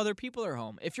if other people are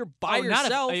home. If you're by Oh, not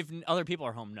yourself, if other people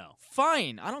are home. No.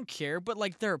 fine. I don't care. But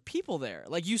like, there are people there.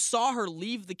 Like, you saw her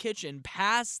leave the kitchen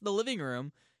past the living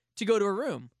room to go to her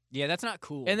room, Yeah, that's not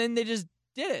cool. and then they just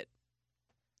did it.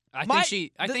 I my-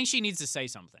 think she needs to say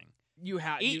something. You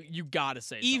have E- you gotta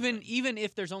say something. Even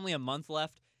if there's only a month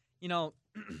left, you know,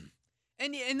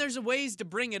 and there's ways to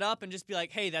bring it up and just be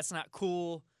like, hey, that's not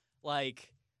cool.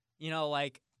 Like, you know,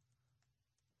 like,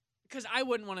 because I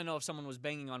wouldn't want to know if someone was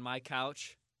banging on my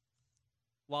couch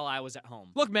while I was at home.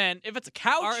 Look, man, if it's a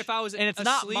couch Or if I was and it's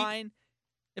not asleep- mine,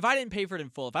 if I didn't pay for it in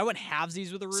full, if I went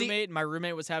halvesies with a See- roommate and my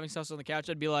roommate was having sex on the couch,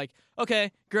 I'd be like,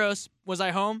 okay, gross. Was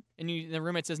I home? And the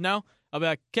roommate says no. I'll be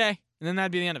like, okay, and then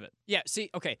that'd be the end of it. Yeah, see,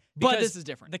 okay. But because this is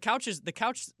different. the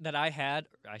couch that I had,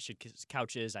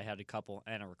 couches, I had a couple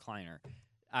and a recliner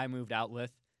I moved out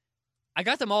with. I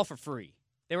got them all for free.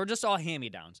 They were just all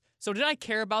hand-me-downs. So did I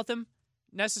care about them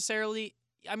necessarily?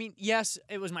 I mean, yes,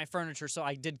 it was my furniture, so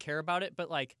I did care about it, but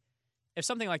like if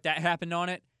something like that happened on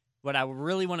it, would I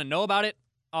really want to know about it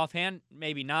offhand?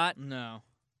 Maybe not. No.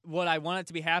 Would I want it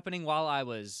to be happening while I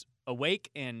was awake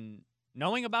and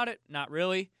knowing about it? Not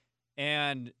really.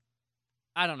 And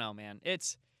I don't know, man.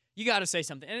 You got to say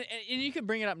something. And you can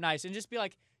bring it up nice and just be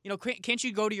like, you know, can't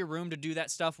you go to your room to do that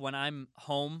stuff when I'm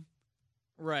home?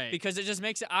 Right. Because it just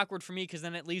makes it awkward for me because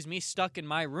then it leaves me stuck in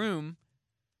my room.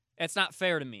 It's not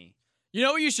fair to me. You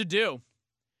know what you should do?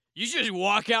 You should just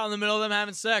walk out in the middle of them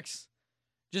having sex.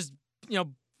 Just,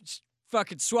 just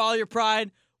fucking swallow your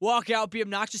pride, walk out, be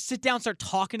obnoxious, sit down, start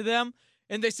talking to them,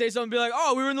 and they say something, be like,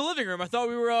 "Oh, we were in the living room. I thought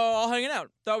we were all hanging out.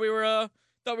 Thought we were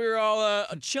all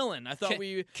chilling. I thought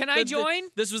Can I join?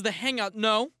 This was the hangout.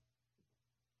 No.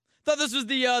 Thought this was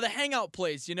the hangout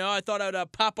place. You know, I thought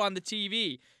I'd pop on the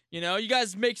TV. You know, you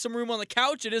guys make some room on the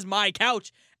couch. It is my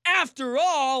couch, after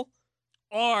all.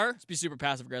 Or Let's be super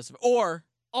passive aggressive. Or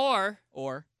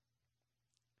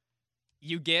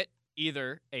you get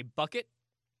either a bucket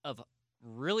of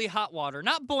really hot water,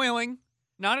 not boiling,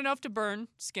 not enough to burn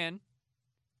skin,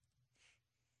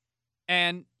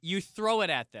 and you throw it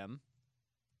at them.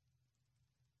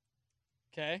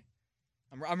 okay,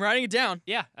 I'm writing it down.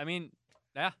 Yeah, I mean,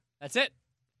 yeah, that's it.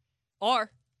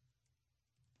 Or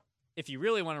if you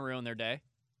really want to ruin their day,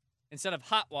 instead of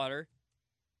hot water,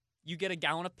 you get a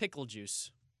gallon of pickle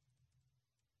juice.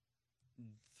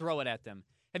 Throw it at them.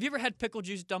 Have you ever had pickle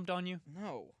juice dumped on you?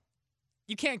 No.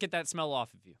 You can't get that smell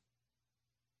off of you.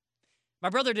 My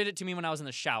brother did it to me when I was in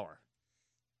the shower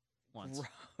once.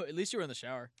 At least you were in the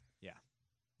shower.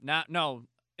 No,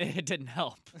 it didn't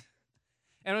help.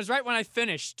 And it was right when I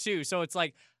finished too, so it's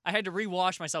like I had to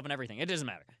rewash myself and everything. It doesn't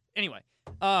matter. Anyway,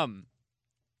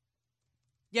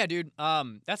 yeah, dude,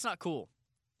 that's not cool.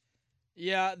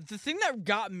 Yeah, the thing that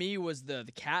got me was the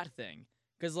cat thing.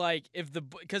 Cause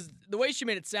because the way she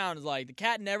made it sound is like the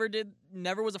cat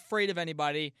never was afraid of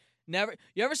anybody. Never.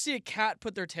 You ever see a cat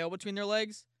put their tail between their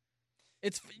legs?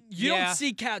 You Yeah. don't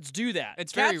see cats do that.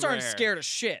 It's very Cats aren't rare. scared of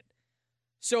shit.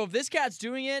 So if this cat's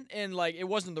doing it and like it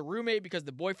wasn't the roommate because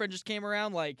the boyfriend just came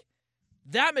around, like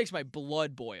that makes my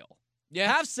blood boil.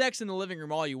 Yeah. Have sex in the living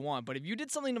room all you want, but if you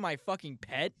did something to my fucking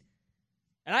pet,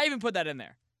 and I even put that in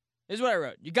there. This is what I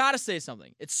wrote. You gotta say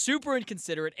something. It's super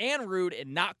inconsiderate and rude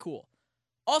and not cool.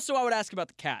 Also, I would ask about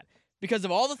the cat. Because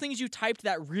of all the things you typed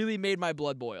that really made my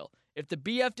blood boil. If the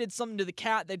BF did something to the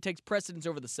cat, that takes precedence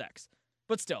over the sex.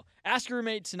 But still, ask your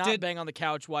roommate to not bang on the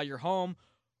couch while you're home,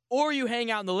 or you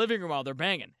hang out in the living room while they're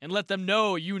banging, and let them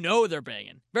know you know they're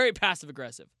banging. Very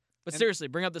passive-aggressive. But seriously,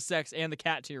 bring up the sex and the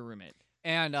cat to your roommate.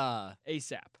 And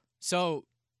ASAP. so,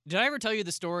 did I ever tell you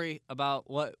the story about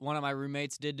what one of my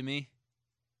roommates did to me?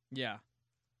 Yeah.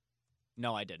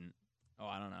 No, I didn't. Oh,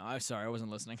 I don't know. I'm sorry. I wasn't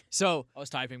listening. So, I was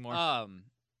typing more. So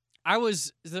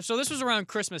this was around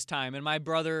Christmas time, and my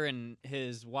brother and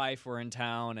his wife were in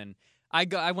town, and I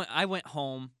went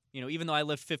home. You know, even though I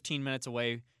lived 15 minutes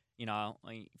away, you know,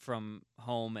 from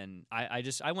home, and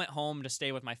I went home to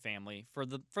stay with my family for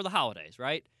the holidays,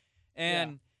 right?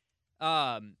 And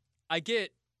I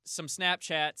get some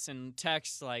Snapchats and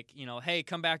texts like, you know, hey,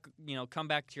 come back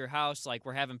to your house, like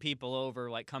we're having people over,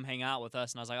 like come hang out with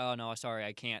us. And I was like, oh no, sorry,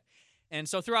 I can't. And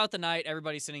so throughout the night,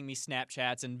 everybody's sending me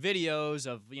Snapchats and videos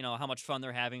of, you know, how much fun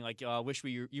they're having. Like, you wish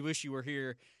you were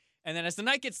here. And then as the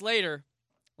night gets later,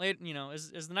 you know, as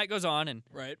the night goes on, and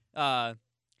right.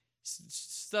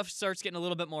 Stuff starts getting a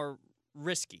little bit more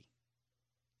risky.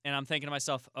 And I'm thinking to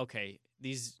myself, okay,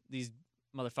 these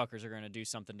motherfuckers are going to do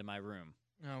something to my room.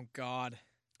 Oh, God.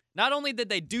 Not only did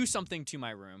they do something to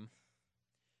my room,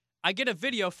 I get a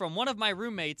video from one of my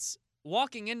roommates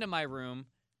walking into my room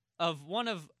of one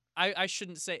of I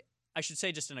should say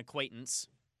just an acquaintance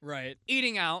Right.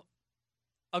 eating out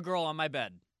a girl on my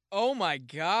bed. Oh, my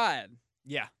God.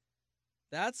 Yeah.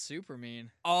 That's super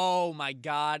mean. Oh my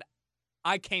God.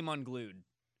 I came unglued.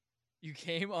 You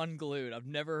came unglued. I've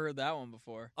never heard that one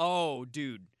before. Oh,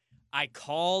 dude. I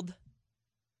called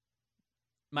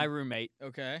my roommate.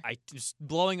 Okay. I just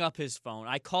blowing up his phone.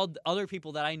 I called other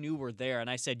people that I knew were there, and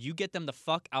I said, you get them the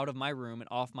fuck out of my room and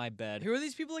off my bed. Who are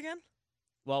these people again?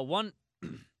 Well, one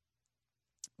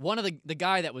of the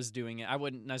guy that was doing it, I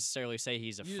wouldn't necessarily say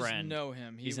he's a You friend. just know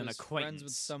him. He's an was acquaintance. friends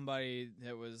with somebody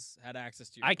that had access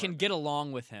to your I can apartment. get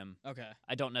along with him. Okay.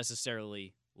 I don't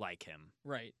necessarily like him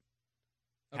Right.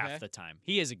 Okay. half the time.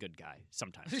 He is a good guy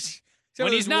sometimes. So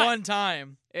when it he's was not- one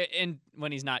time. And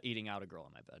when he's not eating out a girl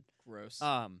on my bed. Gross.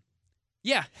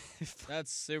 Yeah.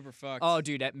 That's super fucked. Oh,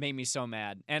 dude, that made me so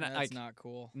mad. And That's not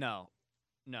cool. No.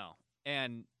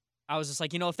 And I was just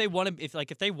like, you know, if they want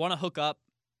to hook up,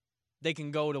 they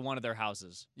can go to one of their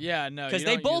houses. Yeah, no. Because you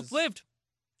they don't both use- lived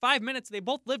 5 minutes. They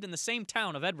both lived in the same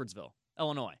town of Edwardsville,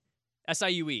 Illinois,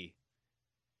 SIUE.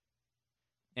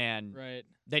 And Right.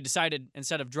 they decided,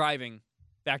 instead of driving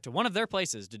back to one of their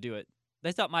places to do it,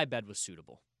 they thought my bed was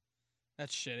suitable.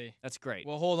 That's shitty. That's great.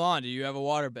 Well, hold on. Do you have a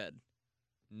waterbed?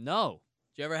 No.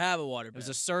 Do you ever have a waterbed? It was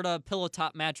a Serta pillow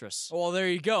top mattress. Well, there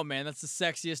you go, man. That's the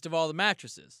sexiest of all the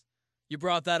mattresses. You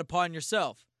brought that upon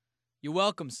yourself. You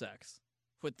welcome sex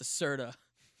with the Serta.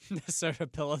 The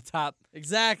Serta pillow top.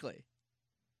 Exactly.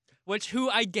 Who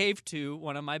I gave to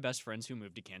one of my best friends who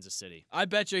moved to Kansas City. I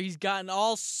bet you he's gotten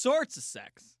all sorts of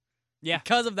sex. Yeah.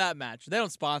 Because of that match. They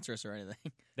don't sponsor us or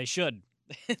anything. They should.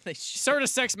 They should. Serta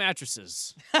sex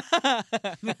mattresses.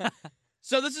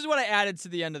 So this is what I added to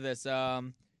the end of this.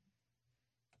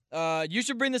 You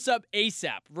should bring this up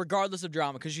ASAP, regardless of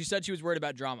drama, because she said she was worried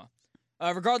about drama.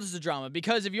 Regardless of drama,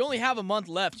 because if you only have a month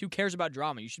left, who cares about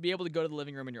drama? You should be able to go to the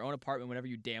living room in your own apartment whenever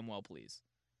you damn well please.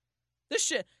 This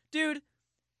shit, dude,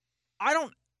 I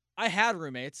had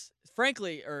roommates,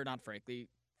 thankfully,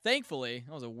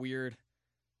 that was a weird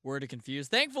word to confuse.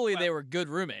 Thankfully, they were good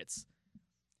roommates.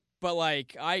 But,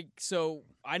 like, I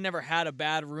never had a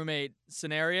bad roommate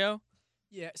scenario.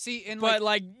 Yeah. See, and But,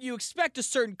 like, you expect a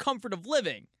certain comfort of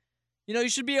living. You know, you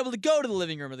should be able to go to the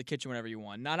living room or the kitchen whenever you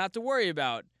want, not have to worry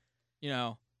about, you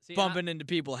know, bumping into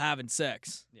people having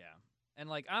sex. Yeah. And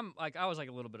I was like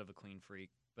a little bit of a clean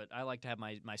freak, but I like to have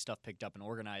my stuff picked up and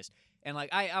organized. And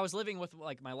like I was living with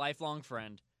like my lifelong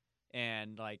friend,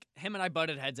 and like him and I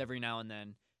butted heads every now and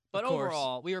then. But Of course.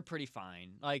 overall, we were pretty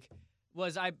fine. Like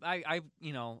I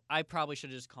probably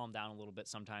should have just calmed down a little bit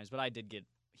sometimes, but I did get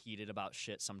heated about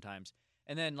shit sometimes.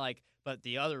 And then but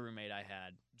the other roommate I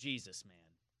had, Jesus, man.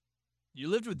 You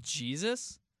lived with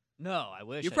Jesus? No, I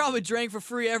wish. You I probably did. drank for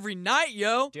free every night,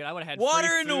 yo. Dude, I would have had Water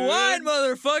free into food, wine,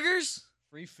 motherfuckers.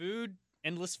 free food,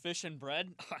 endless fish and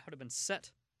bread. I would have been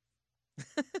set.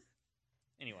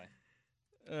 Anyway.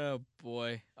 Oh,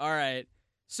 boy. All right.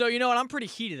 So, you know what? I'm pretty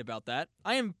heated about that.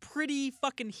 I am pretty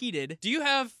fucking heated. Do you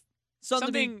have Something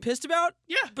to be Something- pissed about?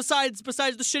 Yeah. Besides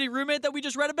the shitty roommate that we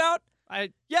just read about?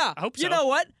 Yeah. I hope You so. know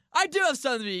what? I do have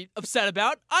something to be upset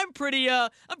about. I'm pretty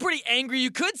angry.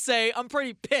 You could say I'm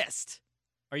pretty pissed.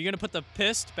 Are you gonna put the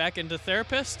pissed back into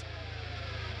therapist?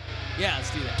 Yeah,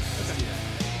 let's do that. Let's do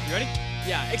that. You ready?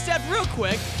 Yeah, except real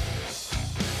quick.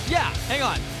 Yeah, hang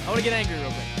on. I want to get angry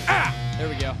real quick. Ah! There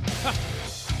we go.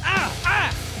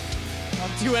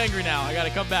 I'm too angry now. I got to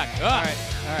come back. All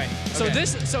right. So Okay.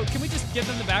 so can we just give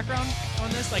them the background on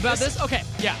this? Like About this? Okay,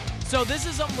 yeah. So this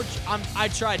is something which I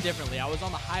tried differently. I was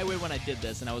on the highway when I did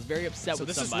this, and I was very upset So with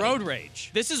this somebody. is road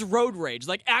rage. This is road rage,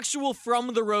 like actual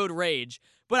from the road rage.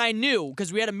 But I knew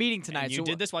because we had a meeting tonight. And you so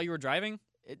did this while you were driving?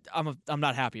 I'm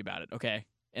not happy about it. Okay,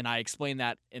 and I explained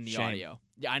that in the Shame. audio.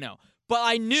 Yeah, I know. But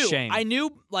I knew. Shame. I knew.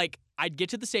 Like I'd get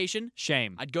to the station.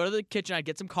 Shame. I'd go to the kitchen. I'd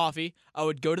get some coffee. I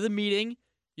would go to the meeting.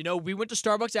 You know, we went to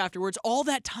Starbucks afterwards. All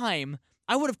that time,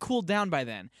 I would have cooled down by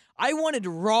then. I wanted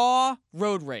raw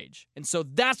road rage, and so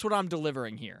that's what I'm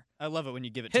delivering here. I love it when you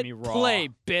give it to Hit me raw. play,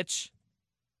 bitch.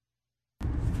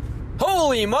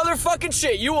 Holy motherfucking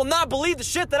shit. You will not believe the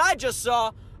shit that I just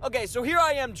saw. Okay, so here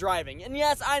I am driving. And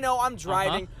yes, I know I'm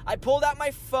driving. I pulled out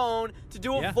my phone to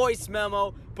do a voice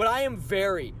memo, but I am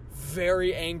very,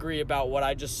 very angry about what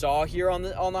I just saw here on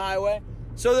the highway.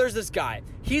 So there's this guy.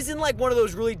 He's in like one of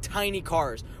those really tiny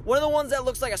cars. One of the ones that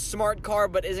looks like a smart car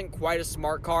but isn't quite a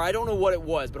smart car. I don't know what it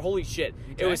was, but holy shit,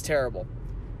 it was terrible.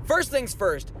 First things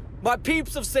first, my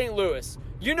peeps of St. Louis.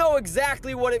 You know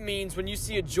exactly what it means when you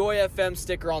see a Joy FM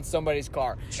sticker on somebody's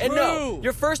car. And no,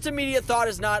 your first immediate thought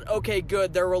is not, okay,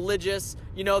 good, they're religious,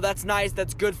 you know, that's nice,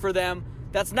 that's good for them.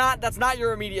 That's not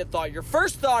your immediate thought. Your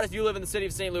first thought if you live in the city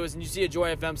of St. Louis and you see a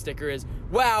Joy FM sticker is,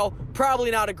 wow,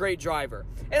 probably not a great driver.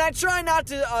 And I try not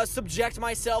to subject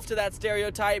myself to that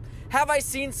stereotype. Have I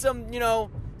seen some, you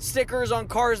know, stickers on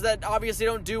cars that obviously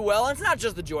don't do well? And it's not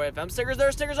just the Joy FM stickers. There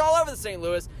are stickers all over the St.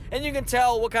 Louis, and you can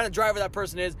tell what kind of driver that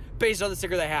person is based on the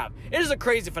sticker they have. It is a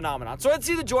crazy phenomenon. So I'd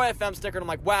see the Joy FM sticker, and I'm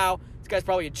like, wow, this guy's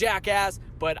probably a jackass,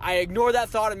 but I ignore that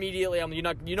thought immediately. I'm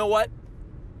like, you know what?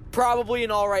 Probably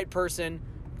an all right person,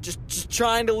 just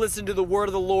trying to listen to the word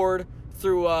of the Lord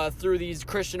through these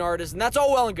Christian artists, and that's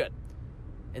all well and good.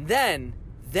 And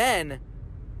then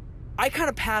I kind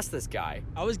of passed this guy.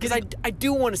 I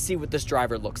do want to see what this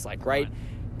driver looks like, right?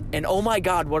 And oh my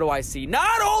God, what do I see?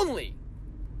 Not only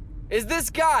is this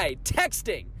guy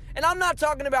texting, and I'm not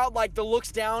talking about like the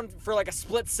looks down for like a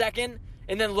split second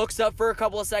and then looks up for a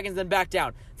couple of seconds, then back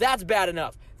down. That's bad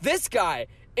enough. This guy,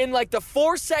 in like the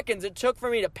 4 seconds it took for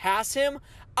me to pass him,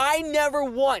 I never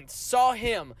once saw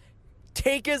him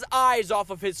take his eyes off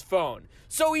of his phone.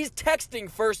 So he's texting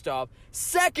first off.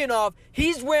 Second off,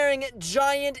 he's wearing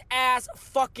giant ass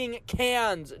fucking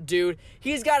cans, dude.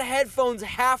 He's got headphones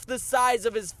half the size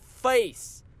of his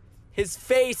face. His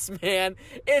face, man.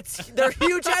 They're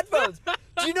huge headphones.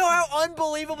 Do you know how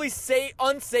unbelievably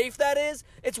unsafe that is?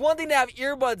 It's one thing to have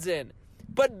earbuds in,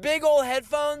 but big old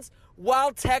headphones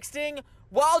while texting,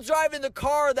 while driving the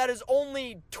car that is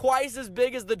only twice as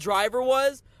big as the driver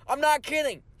was. I'm not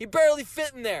kidding. He barely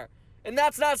fit in there. And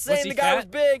that's not saying the guy was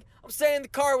big. I'm saying the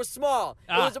car was small.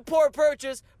 It was a poor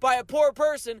purchase by a poor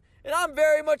person, and I'm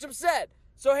very much upset.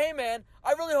 So, hey, man,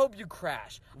 I really hope you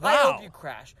crash. Wow. I hope you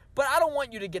crash. But I don't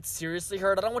want you to get seriously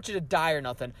hurt. I don't want you to die or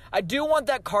nothing. I do want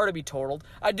that car to be totaled.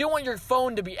 I do want your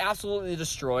phone to be absolutely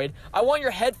destroyed. I want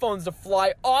your headphones to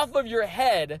fly off of your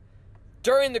head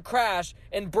during the crash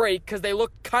and break because they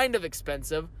look kind of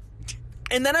expensive.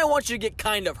 And then I want you to get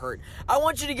kind of hurt. I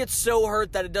want you to get so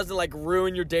hurt that it doesn't, like,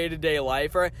 ruin your day-to-day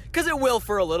life, right? Because it will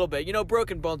for a little bit. You know,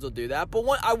 broken bones will do that. But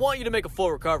I want you to make a full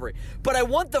recovery. But I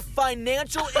want the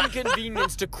financial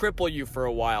inconvenience to cripple you for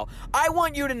a while. I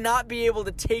want you to not be able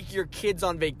to take your kids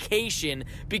on vacation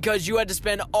because you had to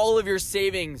spend all of your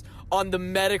savings on the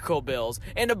medical bills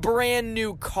and a brand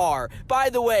new car.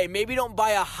 By the way, maybe don't buy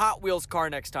a Hot Wheels car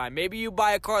next time. Maybe you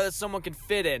buy a car that someone can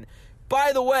fit in.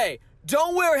 By the way,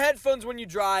 don't wear headphones when you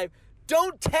drive.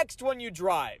 Don't text when you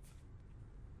drive.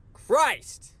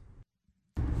 Christ.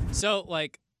 So,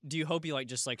 like, do you hope he, like,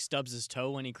 just, like, stubs his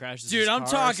toe when he crashes Dude, his car I'm or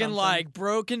talking, something? like,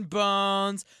 broken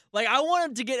bones. Like, I want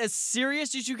him to get as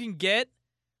serious as you can get,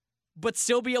 but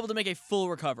still be able to make a full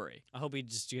recovery. I hope he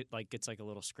just gets, like, a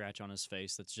little scratch on his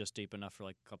face that's just deep enough for,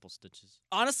 like, a couple stitches.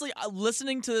 Honestly,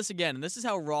 listening to this again, and this is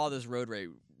how raw this road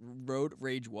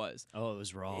rage was. Oh, it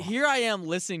was raw. Here I am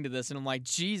listening to this, and I'm like,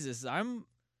 Jesus, I'm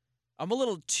a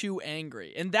little too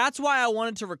angry. And that's why I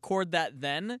wanted to record that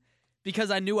then, because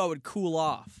I knew I would cool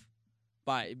off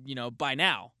by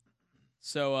now.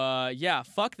 So, yeah,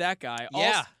 fuck that guy.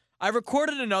 Yeah. Also, I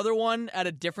recorded another one at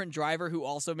a different driver who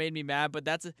also made me mad, but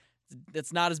that's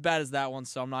It's not as bad as that one,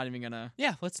 so I'm not even gonna.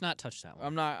 Yeah, let's not touch that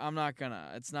one. I'm not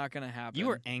gonna. It's not gonna happen. You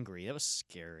were angry. That was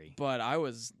scary. But I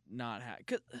was not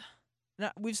happy.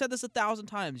 We've said this 1,000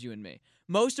 times, you and me.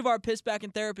 Most of our piss back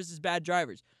and therapists is bad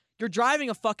drivers. You're driving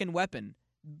a fucking weapon.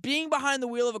 Being behind the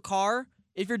wheel of a car,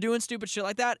 if you're doing stupid shit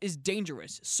like that, is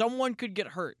dangerous. Someone could get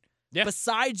hurt. Yeah.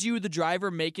 Besides you, the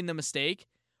driver, making the mistake,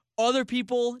 other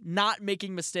people not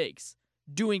making mistakes,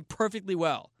 doing perfectly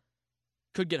well,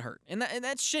 could get hurt. And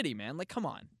that's shitty, man. Like, come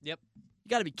on. Yep. You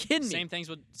gotta be kidding me.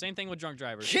 Same thing with drunk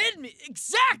drivers. Kidding me.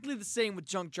 Exactly the same with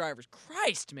drunk drivers.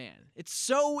 Christ, man. It's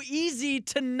so easy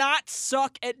to not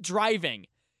suck at driving.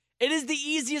 It is the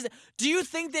easiest. Do you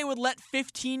think they would let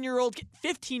 15-year-olds?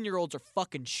 15-year-olds are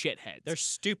fucking shitheads. They're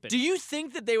stupid. Do you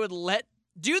think that they would let?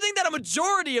 Do you think that a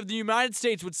majority of the United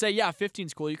States would say, yeah,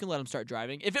 15's cool, you can let them start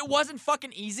driving? If it wasn't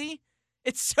fucking easy,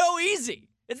 it's so easy.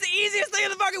 It's the easiest thing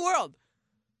in the fucking world.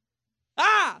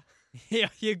 Ah! Yeah,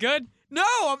 you good? No,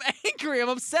 I'm angry. I'm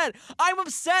upset. I'm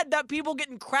upset that people get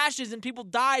in crashes and people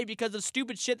die because of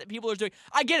stupid shit that people are doing.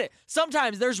 I get it.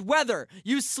 Sometimes there's weather.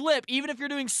 You slip. Even if you're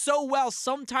doing so well,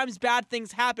 sometimes bad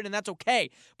things happen and that's okay.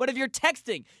 But if you're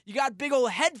texting, you got big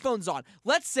old headphones on.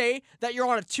 Let's say that you're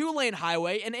on a 2-lane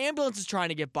highway, an ambulance is trying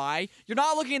to get by. You're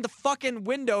not looking at the fucking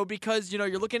window because,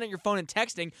 you're looking at your phone and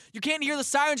texting. You can't hear the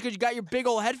sirens because you got your big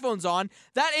old headphones on.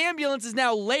 That ambulance is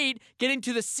now late getting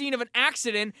to the scene of an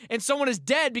accident and someone is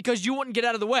dead because you wouldn't get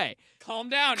out of the way. Calm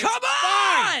down. Come it's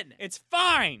on! Fine. It's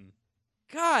fine.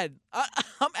 God,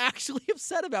 I'm actually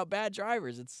upset about bad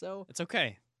drivers. It's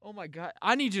okay. Oh my God,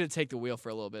 I need you to take the wheel for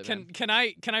a little bit. Can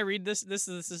I read this?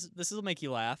 This will make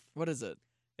you laugh. What is it?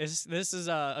 This is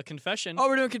a confession. Oh,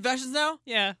 we're doing confessions now?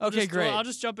 Yeah. Okay, great. I'll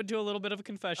just jump into a little bit of a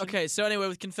confession. Okay, so anyway,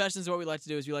 with confessions, what we like to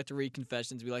do is we like to read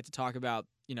confessions. We like to talk about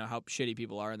how shitty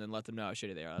people are, and then let them know how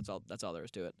shitty they are. That's all there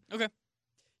is to it. Okay.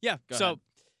 Yeah. Go so.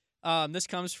 This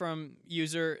comes from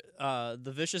user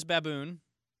The Vicious Baboon,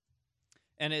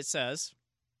 and it says,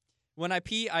 when I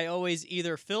pee, I always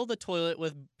either fill the toilet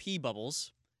with pee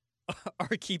bubbles or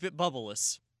keep it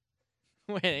bubbleless.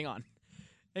 Wait, hang on.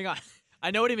 I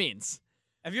know what he means.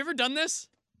 Have you ever done this?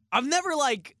 I've never,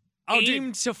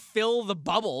 aimed to fill the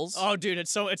bubbles. Oh, dude, it's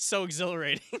so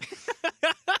exhilarating.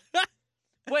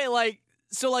 Wait,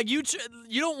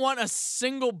 you don't want a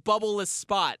single bubbleless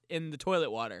spot in the toilet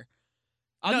water.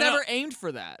 I've never aimed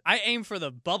for that. I aim for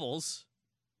the bubbles.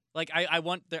 Like I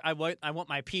want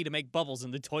my pee to make bubbles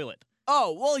in the toilet.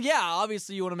 Oh, well, yeah,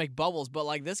 obviously you want to make bubbles,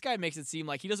 but this guy makes it seem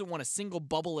like he doesn't want a single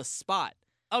bubbleless spot.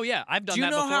 Oh yeah, I've done that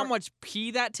before. Do you know how much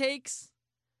pee that takes?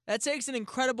 That takes an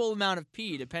incredible amount of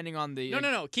pee depending on the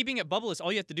No. Keeping it bubbleless,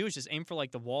 all you have to do is just aim for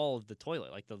the wall of the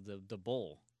toilet, like the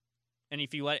bowl. And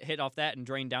if you let it hit off that and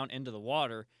drain down into the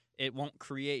water, it won't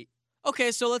create.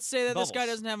 Okay, so let's say that bubbles. This guy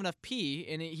doesn't have enough pee,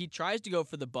 and he tries to go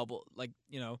for the bubble,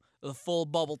 the full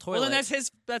bubble toilet. Well,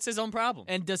 then that's his own problem.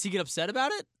 And does he get upset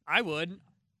about it? I would.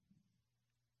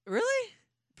 Really?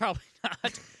 Probably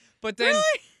not. But then,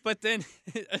 Really? But then,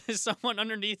 someone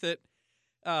underneath it,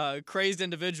 crazed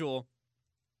individual,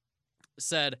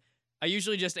 said, "I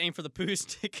usually just aim for the poo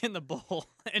stick in the bowl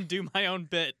and do my own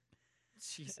bit."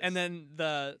 Jesus. And then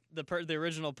the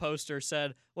original poster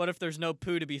said, "What if there's no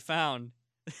poo to be found?"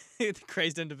 The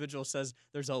crazed individual says,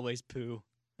 "There's always poo."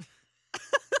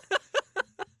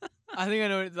 I think I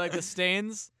know, the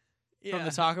stains from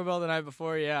the Taco Bell the night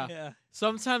before, yeah. Yeah.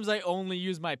 Sometimes I only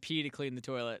use my pee to clean the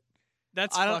toilet.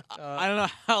 That's fucked up. I don't know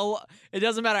how, it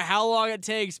doesn't matter how long it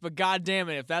takes, but god damn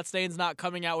it, if that stain's not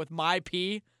coming out with my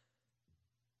pee,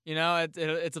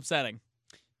 it's upsetting.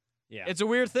 Yeah. It's a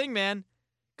weird thing, man.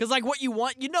 Because, what you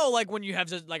want, when you have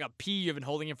just, a pee, you've been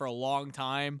holding it for a long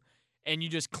time, and you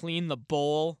just clean the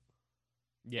bowl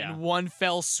in one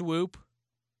fell swoop.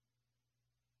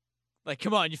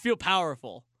 Come on, you feel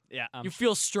powerful. Yeah. You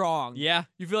feel strong. Yeah.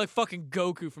 You feel like fucking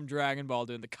Goku from Dragon Ball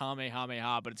doing the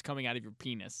Kamehameha, but it's coming out of your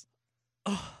penis.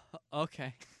 Oh,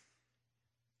 okay.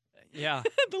 Yeah.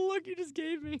 The look you just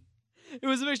gave me. It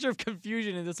was a mixture of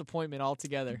confusion and disappointment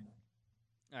altogether.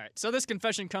 All right. So this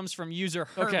confession comes from user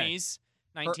Hermes,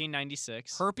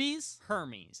 1996. Herpes?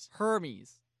 Hermes.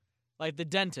 Like the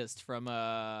dentist from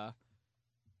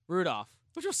Rudolph.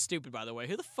 Which was stupid, by the way.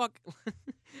 Who the fuck?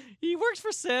 He works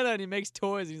for Santa and he makes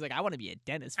toys. And he's like, I want to be a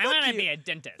dentist. I want to be a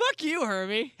dentist. Fuck you,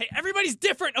 Hermie. Hey, everybody's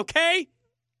different, okay?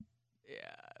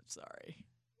 Yeah, I'm sorry.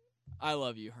 I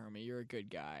love you, Hermie. You're a good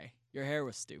guy. Your hair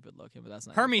was stupid looking, but that's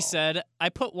not Hermie your fault. said, I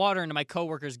put water into my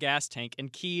coworker's gas tank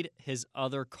and keyed his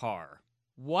other car.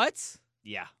 What?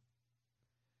 Yeah.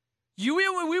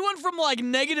 We went from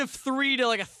 -3 to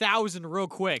 1,000 real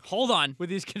quick. Hold on. With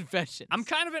these confessions. I'm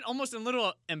kind of almost a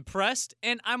little impressed,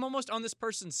 and I'm almost on this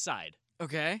person's side.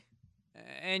 Okay.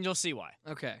 And you'll see why.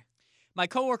 Okay. My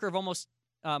coworker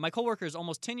is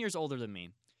almost 10 years older than me,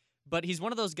 but he's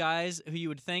one of those guys who you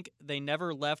would think they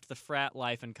never left the frat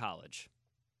life in college.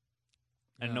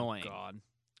 Annoying. Oh, God.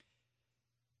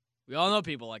 We all know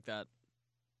people like that.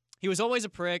 He was always a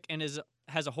prick and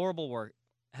has a horrible work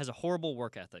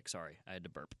ethic. Sorry, I had to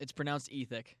burp. It's pronounced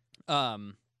ethic.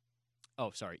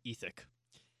 Ethic.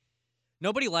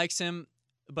 Nobody likes him,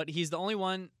 but he's the only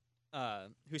one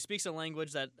who speaks a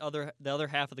language that the other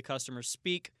half of the customers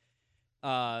speak.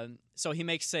 So he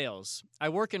makes sales. I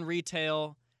work a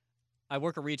retail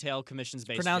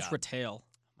commissions-based Pronounced job. retail.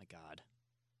 Oh my God.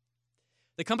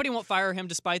 The company won't fire him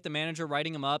despite the manager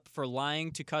writing him up for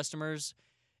lying to customers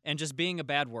and just being a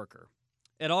bad worker.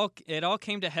 It all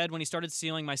came to head when he started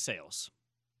stealing my sales.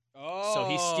 Oh. So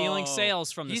he's stealing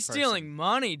sales from this He's person. stealing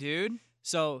money, dude.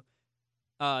 So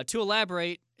to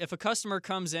elaborate, if a customer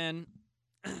comes in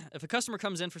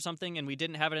for something and we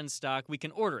didn't have it in stock, we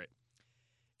can order it.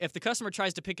 If the customer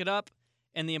tries to pick it up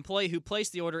and the employee who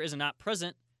placed the order is not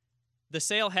present, the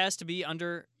sale has to be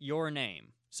under your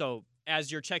name. So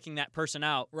as you're checking that person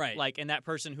out, Right. like, and that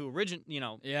person who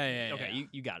Yeah. okay,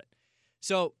 you got it.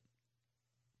 So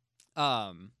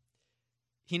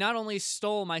he not only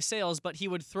stole my sales, but he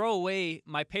would throw away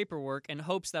my paperwork in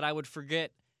hopes that I would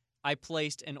forget I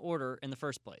placed an order in the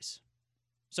first place.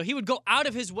 So he would go out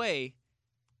of his way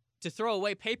to throw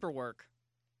away paperwork.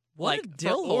 What like a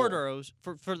dill hole.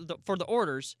 for the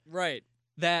orders Right.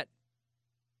 that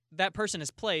person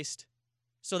has placed,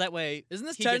 so that way Isn't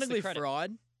this he gets the technically credit.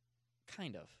 fraud?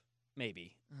 Kind of,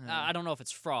 maybe. I don't know if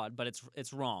it's fraud, but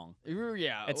it's wrong.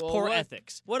 Yeah. It's well, poor what-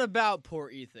 ethics. What about poor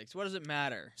ethics? What does it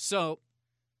matter? So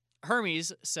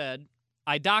Hermes said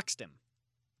I doxed him.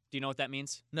 Do you know what that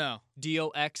means? No.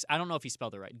 DOX. I don't know if he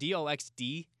spelled it right.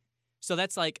 DOXD. So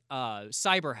that's like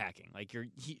cyber hacking. Like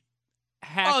he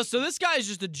hacked. Oh, so this guy is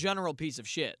just a general piece of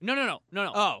shit. No.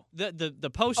 Oh. The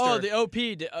poster. Oh, the OP,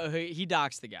 he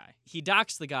doxed the guy. He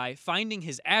doxed the guy, finding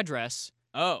his address.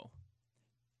 Oh.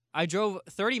 I drove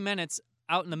 30 minutes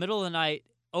out in the middle of the night,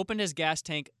 opened his gas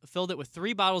tank, filled it with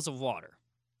 3 bottles of water.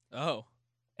 Oh.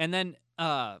 And then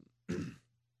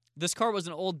this car was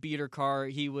an old beater car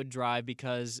he would drive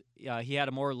because he had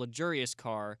a more luxurious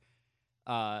car,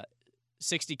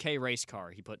 60K race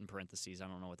car, he put in parentheses. I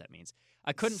don't know what that means.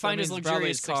 I couldn't find his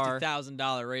luxurious car.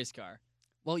 $60,000 race car.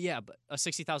 Well, yeah, but a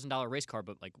 $60,000 race car,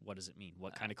 but like, what does it mean?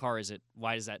 What kind of car is it?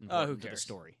 Why is that important who to the cares?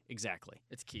 story? Exactly.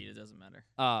 It's key. It doesn't matter.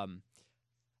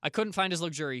 I couldn't find his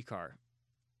luxury car.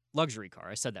 Luxury car.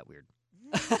 I said that weird.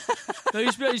 No,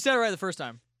 you said it right the first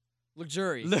time.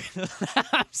 Luxury.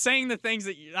 I'm saying the things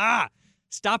that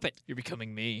stop it. You're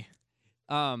becoming me.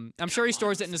 I'm sure he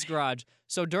stores it in his garage.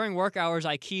 So during work hours,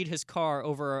 I keyed his car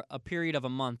over a period of a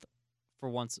month for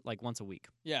once a week.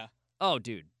 Yeah. Oh,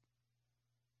 dude.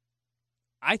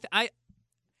 I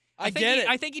get it.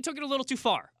 I think he took it a little too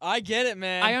far. I get it,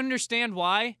 man. I understand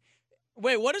why.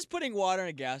 Wait, what does putting water in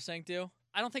a gas tank do?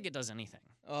 I don't think it does anything.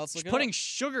 Oh, let's look Just it putting up.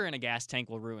 sugar in a gas tank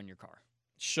will ruin your car.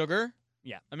 Sugar?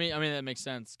 Yeah. I mean that makes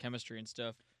sense. Chemistry and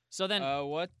stuff. So then,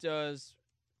 What does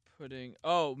putting?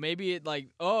 Oh, maybe it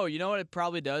you know what it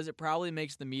probably does? It probably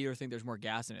makes the meter think there's more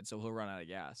gas in it, so he'll run out of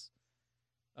gas.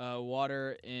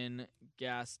 Water in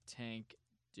gas tank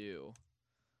do.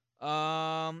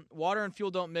 Water and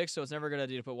fuel don't mix, so it's never a good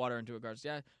idea to put water into a car.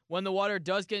 Yeah. When the water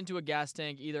does get into a gas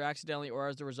tank, either accidentally or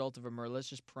as the result of a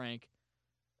malicious prank,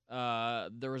 the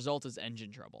result is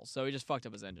engine trouble. So he just fucked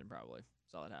up his engine, probably.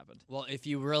 That's all that happened. well, if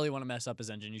you really want to mess up his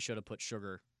engine, you should have put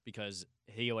sugar because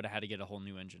he would have had to get a whole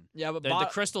new engine. Yeah, but The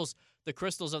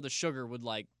crystals of the sugar would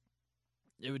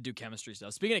it would do chemistry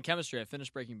stuff. Speaking of chemistry, I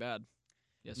finished Breaking Bad.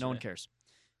 no one yesterday. cares.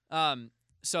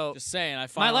 So Just saying, I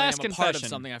finally last am a part of confession.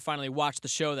 something. I finally watched the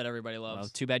show that everybody loves. well,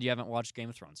 too bad you haven't watched Game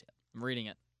of Thrones yet. I'm reading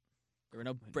it. There were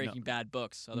no Breaking Bad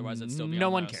books, otherwise it'd still be no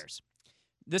on one those. cares.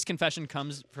 This confession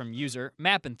comes from user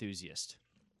Map Enthusiast.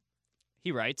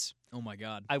 He writes, Oh my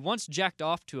god. I once jacked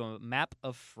off to a map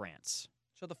of France.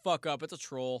 Shut the fuck up. It's a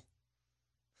troll.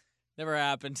 Never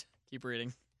happened. Keep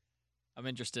reading. I'm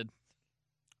interested.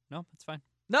 No, that's fine.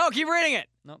 No, keep reading it.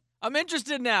 Nope. I'm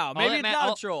interested now. All Maybe that it's ma- not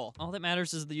all- a troll. All that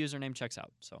matters is the username checks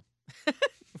out. So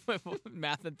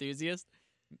Math enthusiast.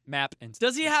 Map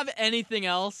Does he have anything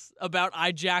else about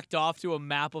I jacked off to a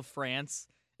map of France?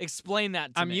 Explain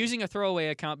that to I'm me. using a throwaway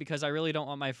account because I really don't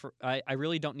want I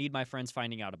really don't need my friends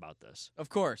finding out about this. Of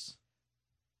course.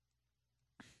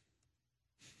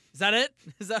 Is that it?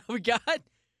 Is that what we got?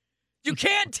 You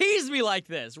can't tease me like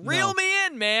this. Reel No. me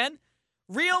in, man.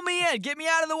 Reel me in. Get me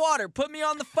out of the water. Put me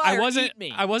on the fire. Eat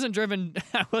me. I wasn't driven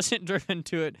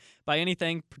to it by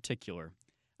anything particular.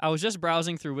 I was just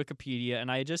browsing through Wikipedia and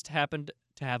I just happened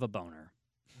to have a boner.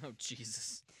 Oh,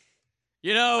 Jesus.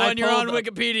 You know, I when you're on pulled up-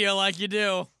 Wikipedia like you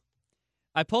do.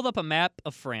 I pulled up a map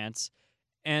of France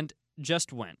and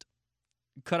just went.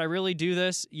 Could I really do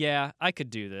this? Yeah, I could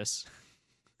do this.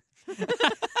 Could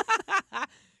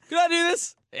I do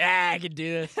this? Yeah, I could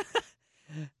do this.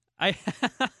 I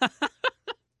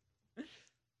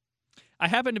I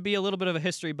happen to be a little bit of a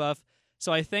history buff,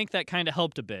 so I think that kind of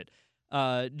helped a bit.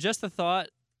 Just the thought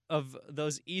of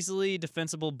those easily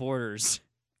defensible borders,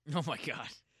 Oh my god.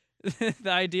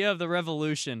 the idea of the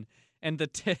revolution, and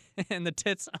and the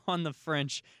tits on the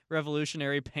French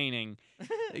revolutionary painting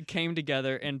came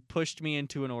together and pushed me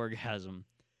into an orgasm.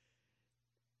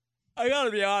 I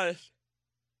gotta be honest.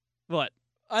 What?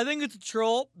 I think it's a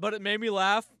troll, but it made me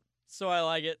laugh, so I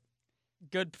like it.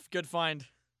 Good find.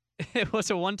 It was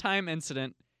a one-time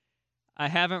incident. I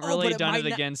haven't Oh, really but it done might it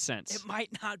not- again since. It might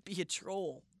not be a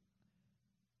troll.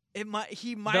 He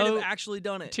might Though, have actually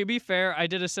done it. To be fair, I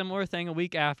did a similar thing a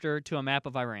week after to a map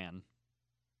of Iran.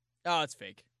 Oh, it's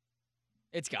fake.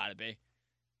 It's gotta be.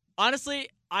 Honestly,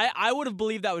 I would have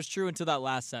believed that was true until that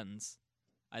last sentence.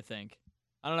 I think.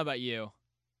 I don't know about you.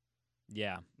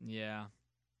 Yeah. Yeah.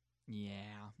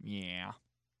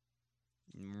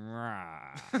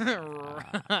 Right.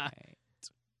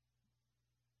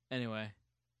 Anyway.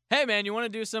 Hey man, you want to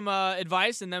do some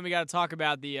advice, and then we got to talk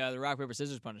about the rock paper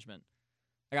scissors punishment.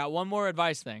 I got one more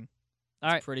advice thing. All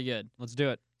right, Pretty good. let's do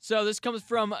it. So this comes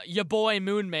from ya boy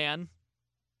Moon Man.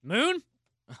 Moon?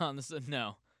 On the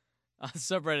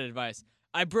subreddit advice.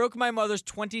 I broke my mother's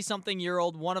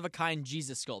 20-something-year-old one-of-a-kind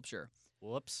Jesus sculpture.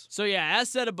 Whoops. So yeah, as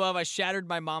said above, I shattered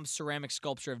my mom's ceramic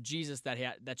sculpture of Jesus that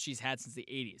she's had since the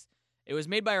 80s. It was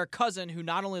made by her cousin, who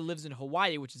not only lives in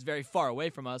Hawaii, which is very far away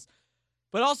from us,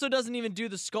 but also doesn't even do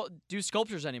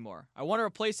sculptures anymore. I want to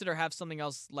replace it or have something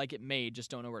else like it made,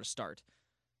 just don't know where to start.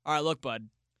 All right, look, bud.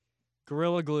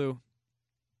 Gorilla Glue.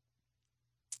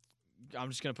 I'm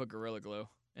just gonna put Gorilla Glue,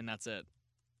 and that's it.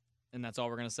 And that's all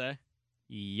we're gonna say.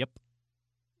 Yep.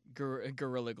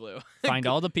 Gorilla Glue. Find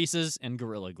all the pieces and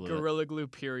Gorilla Glue. it. Gorilla Glue,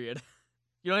 period.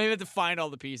 You don't even have to find all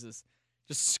the pieces.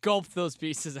 Just sculpt those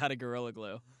pieces out of Gorilla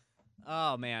Glue.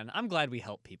 Oh man, I'm glad we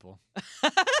help people.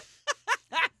 I'm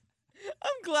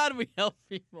glad we help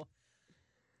people.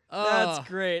 That's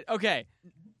great. Okay.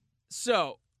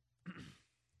 So,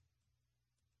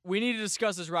 we need to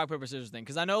discuss this rock, paper, scissors thing,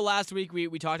 because I know last week we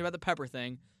talked about the pepper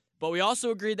thing, but we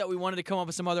also agreed that we wanted to come up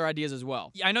with some other ideas as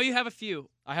well. Yeah, I know you have a few,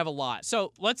 I have a lot.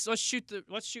 so let's shoot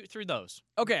through those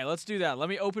Okay, let's do that. Let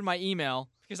me open my email.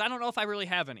 because I don't know if I really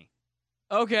have any.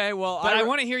 Okay, well, But I wr-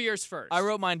 want to hear yours first. I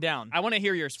wrote mine down. I want to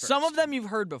hear yours first. Some of them you've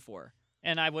heard before.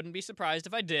 and I wouldn't be surprised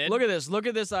if I did. Look at this. Look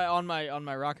at this on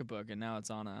my Rocket Book, and now it's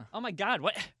on a. Oh my God,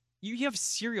 what? You have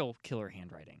serial killer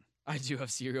handwriting, I do have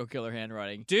serial killer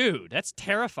handwriting. dude. That's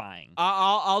terrifying.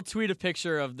 I'll tweet a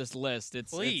picture of this list.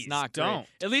 It's Please, not great. don't.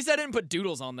 At least I didn't put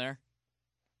doodles on there.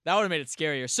 That would have made it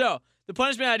scarier. So the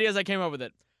punishment ideas, I came up with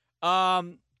it.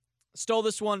 Stole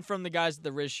this one from the guys at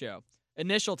the Riz show.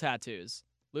 Initial tattoos.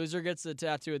 Loser gets the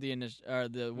tattoo of the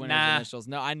the winner's Nah. initials.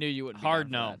 No, I knew you wouldn't. Be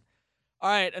Hard down for no. that. All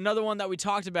right, another one that we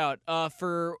talked about.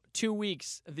 For 2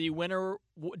 weeks, the winner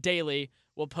daily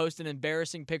will post an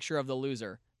embarrassing picture of the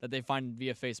loser that they find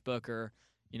via Facebook or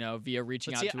via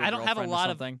reaching But out see, to a I don't have a girlfriend or lot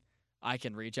of- something. I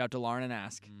can reach out to Lauren and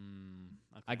ask.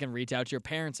 Okay. I can reach out to your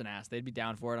parents and ask. They'd be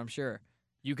down for it, I'm sure.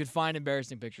 You could find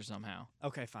embarrassing pictures somehow.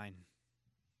 Okay, fine.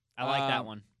 I like that Um,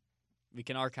 one. We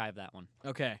can archive that one.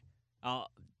 Okay. I'll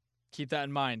keep that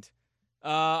in mind.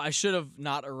 I should have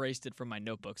not erased it from my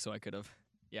notebook, so I could have.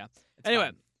 Yeah. It's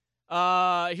Anyway,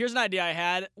 fine. here's an idea I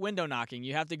had. Window knocking.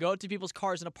 You have to go up to people's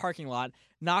cars in a parking lot,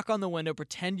 knock on the window,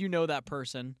 pretend you know that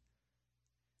person,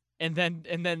 and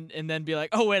then be like,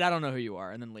 "Oh wait, I don't know who you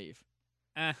are," and then leave.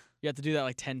 Eh, You have to do that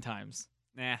like 10 times.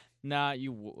 nah. Nah,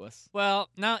 you wuss. Well,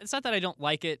 no, it's not that I don't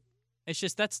like it. It's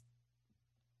just It's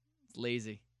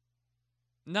lazy.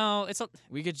 no. It's.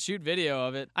 We could shoot video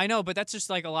of it. I know, but that's just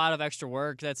like a lot of extra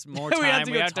work. That's more We time. have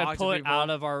to we go have to talk to put people. out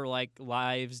of our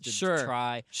lives to Sure.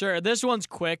 try. Sure, this one's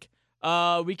quick.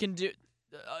 We can do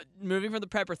moving from the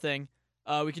pepper thing.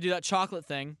 We can do that chocolate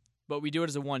thing, but we do it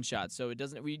as a one shot, so it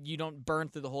doesn't. You don't burn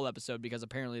through the whole episode because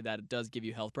apparently that it does give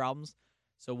you health problems.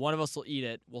 So one of us will eat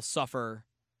it, we'll suffer,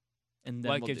 and then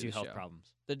What we'll gives do you the health show.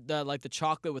 problems? The like the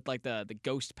chocolate with like the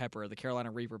ghost pepper, the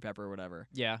Carolina Reaper pepper, or whatever.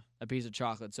 Yeah. A piece of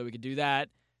chocolate. So we could do that.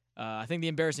 I think the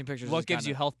embarrassing pictures. What is gives you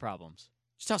kinda- health problems?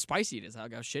 Just how spicy it is, how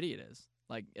shitty it is.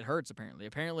 Like it hurts apparently.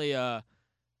 Apparently,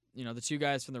 the two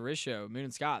guys from the Riz show, Moon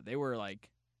and Scott, they were like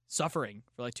suffering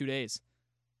for like 2 days.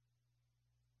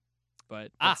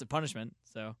 But that's a punishment.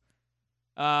 So,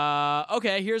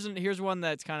 okay, here's one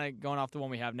that's kind of going off the one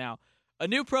we have now. A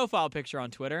new profile picture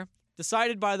on Twitter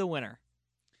decided by the winner.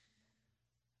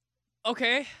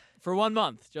 Okay. For 1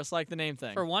 month, just like the name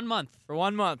thing. For 1 month. For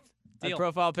 1 month. A Deal.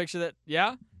 profile picture that,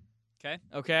 yeah? Okay.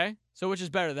 Okay. So which is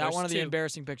better, that There's one or the 2.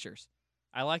 embarrassing pictures?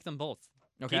 I like them both.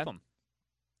 Okay. Keep them.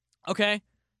 Okay.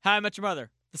 How I Met Your Mother.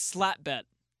 The slap bet.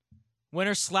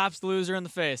 Winner slaps the loser in the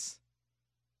face.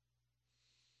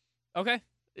 Okay.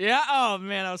 Yeah? Oh,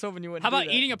 man, I was hoping you wouldn't How do about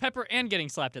that. eating a pepper and getting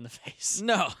slapped in the face?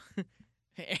 No.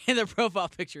 And the profile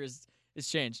picture is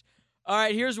changed. All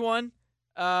right, here's one.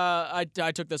 I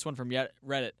took this one from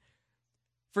Reddit.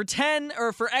 For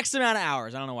X amount of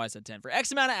hours, I don't know why I said 10. For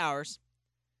X amount of hours,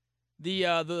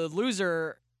 the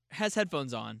loser has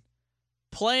headphones on,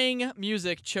 playing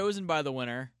music chosen by the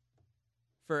winner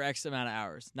for X amount of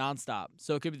hours, nonstop.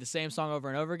 So it could be the same song over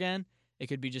and over again. It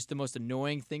could be just the most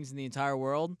annoying things in the entire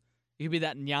world. It could be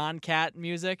that Nyan Cat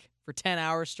music for 10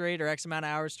 hours straight or X amount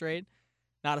of hours straight.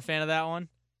 Not a fan of that one.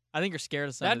 I think you're scared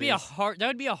of some That of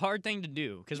would be a hard thing to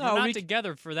do because No, we're not we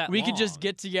together for that We long. could just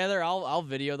get together. I'll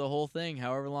video the whole thing,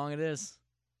 however long it is.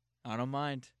 I don't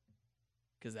mind,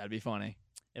 because that'd be funny.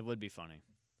 It would be funny.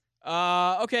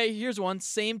 Okay, here's one.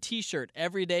 Same T-shirt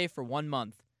every day for 1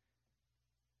 month.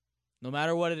 No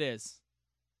matter what it is.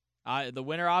 The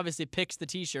winner obviously picks the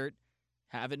T-shirt,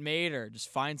 have it made, or just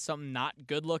find something not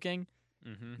good looking.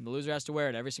 Mm-hmm. And the loser has to wear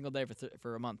it every single day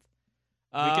for a month.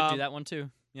 We could do that one too.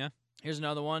 Yeah. Here's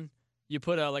another one. You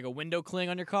put a window cling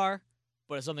on your car,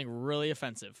 but it's something really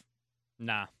offensive.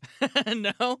 Nah.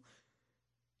 No?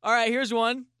 All right, here's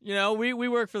one. You know, we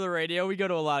work for the radio. We go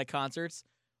to a lot of concerts.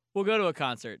 We'll go to a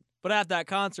concert. But at that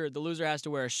concert, the loser has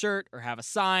to wear a shirt or have a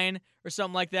sign or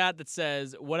something like that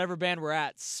says, whatever band we're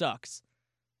at sucks.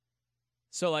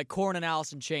 So, like Korn and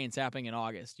Alice in Chains happening in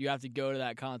August. You have to go to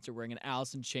that concert wearing an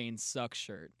Alice in Chains sucks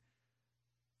shirt.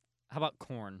 How about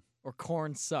corn? Or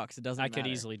Korn sucks. It doesn't I matter. could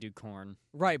easily do corn.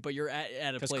 Right, but you're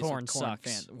at a 'Cause place Korn with Korn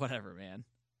sucks. fans. Whatever, man.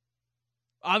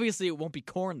 Obviously, it won't be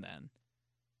Korn then.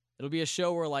 It'll be a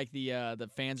show where the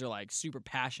fans are super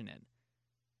passionate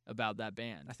about that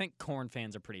band. I think corn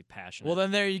fans are pretty passionate. Well,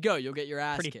 then there you go. You'll get your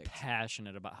ass pretty kicked.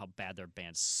 passionate about how bad their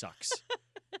band sucks.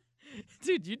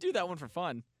 Dude, you do that one for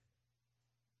fun.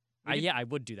 Yeah, I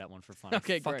would do that one for fun.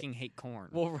 Okay, I great. fucking hate corn.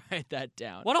 We'll write that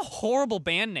down. What a horrible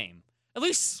band name. At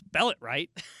least spell it right.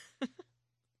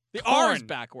 The Korn. R's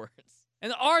backwards.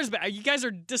 And the R's back. You guys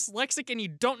are dyslexic and you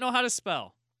don't know how to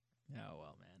spell. Oh,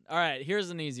 well, man. All right, here's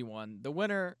an easy one. The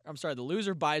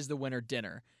loser buys the winner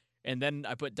dinner. And then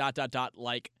I put ...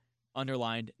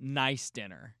 underlined, nice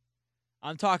dinner.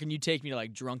 I'm talking you take me to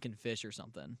Drunken Fish or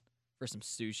something for some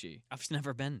sushi. I've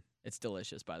never been. It's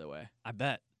delicious, by the way. I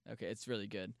bet. Okay, it's really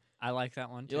good. I like that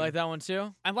one too. You like that one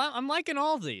too? I'm liking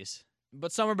all of these.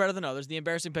 But some are better than others. The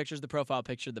embarrassing pictures, the profile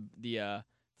picture, the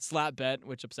slap bet,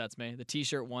 which upsets me. The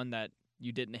T-shirt one that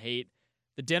you didn't hate.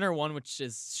 The dinner one, which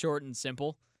is short and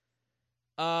simple.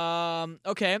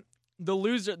 Okay. The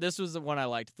loser, this was the one I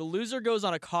liked. The loser goes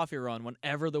on a coffee run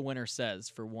whenever the winner says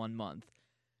for 1 month.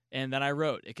 And then I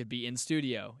wrote, it could be in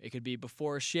studio. It could be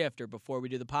before a shift or before we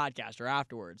do the podcast or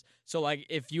afterwards. So,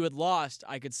 if you had lost,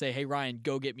 I could say, hey, Ryan,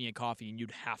 go get me a coffee, and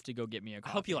you'd have to go get me a I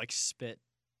coffee. hope you spit.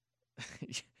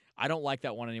 I don't like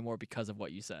that one anymore because of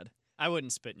what you said. I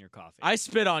wouldn't spit in your coffee. I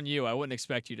spit on you. I wouldn't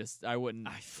expect you to. I wouldn't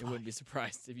be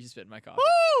surprised if you spit in my coffee.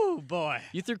 Woo, boy.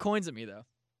 You threw coins at me, though.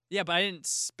 Yeah, but I didn't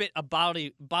spit a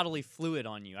bodily fluid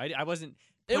on you. I wasn't.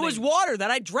 It was water that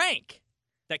I drank.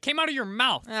 That came out of your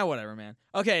mouth. Whatever, man.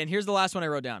 Okay, and here's the last one I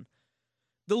wrote down.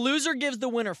 The loser gives the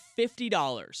winner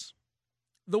 $50.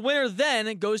 The winner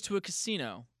then goes to a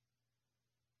casino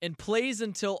and plays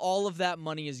until all of that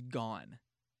money is gone.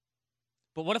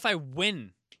 But what if I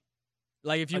win?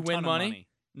 If you a win ton of money?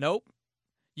 Nope.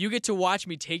 You get to watch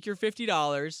me take your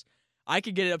 $50. I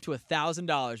could get it up to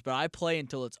 $1,000, but I play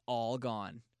until it's all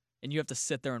gone. And you have to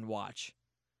sit there and watch.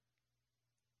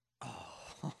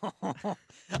 Oh,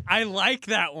 I like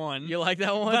that one. You like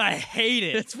that one? But I hate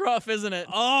it. It's rough, isn't it?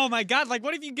 Oh my God!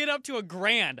 What if you get up to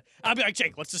 $1,000? I'll be like,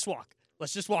 Jake, let's just walk.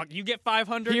 Let's just walk. You get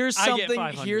 500. Here's I something. get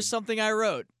 500. Here's something I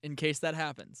wrote in case that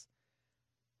happens.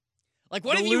 What The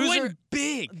if you loser- win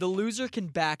big? The loser can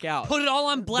back out. Put it all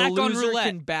on black the on loser roulette.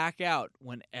 can back out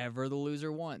whenever the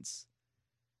loser wants,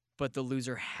 but the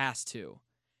loser has to,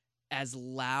 as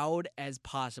loud as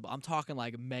possible. I'm talking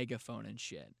megaphone and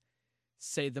shit.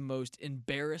 Say the most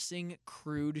embarrassing,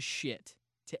 crude shit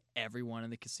to everyone in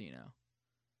the casino.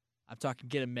 I'm talking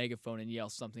get a megaphone and yell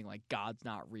something like "God's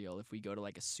not real" if we go to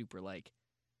a super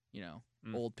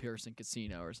Old Pearson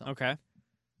casino or something. Okay.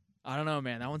 I don't know,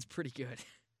 man. That one's pretty good.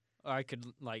 Or I could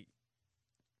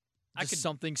Just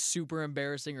something super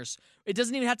embarrassing, or it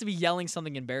doesn't even have to be yelling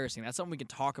something embarrassing. That's something we can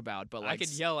talk about. But I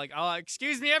could yell "Oh,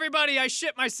 excuse me, everybody! I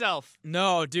shit myself."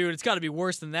 no, dude, it's got to be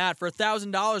worse than that. For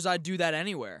 $1,000, I'd do that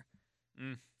anywhere.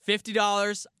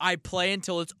 $50, I play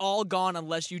until it's all gone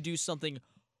unless you do something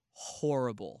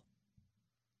horrible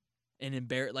and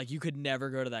like you could never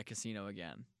go to that casino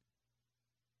again.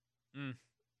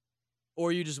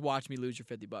 Or you just watch me lose your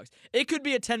 $50. It could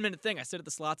be a 10-minute thing. I sit at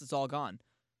the slots, it's all gone.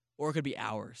 Or it could be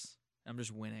hours. I'm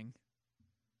just winning.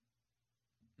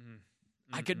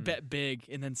 I could bet big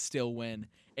and then still win.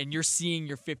 And you're seeing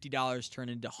your $50 turn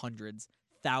into hundreds,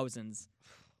 thousands.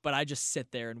 But I just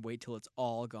sit there and wait till it's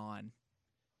all gone.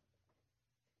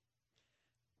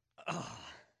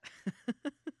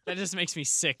 That just makes me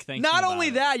sick thinking Not about only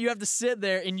it. that, you have to sit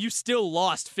there and you still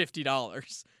lost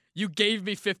 $50. You gave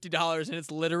me $50 and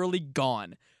it's literally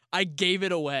gone. I gave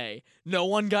it away. No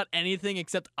one got anything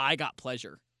except I got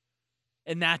pleasure.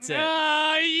 And that's it.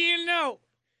 You know.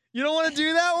 You don't want to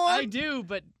do that one? I do,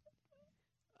 but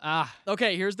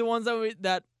Okay, here's the ones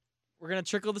that we're going to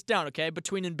trickle this down, okay?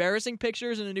 Between embarrassing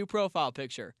pictures and a new profile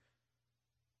picture.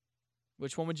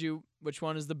 Which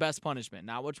one is the best punishment?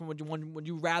 Not which one would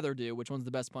you rather do? Which one's the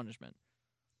best punishment?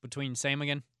 between same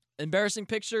again. Embarrassing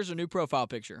pictures or new profile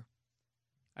picture?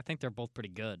 I think they're both pretty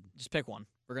good. Just pick one.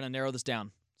 We're going to narrow this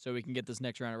down so we can get this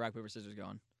next round of rock, paper, scissors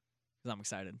going. Because I'm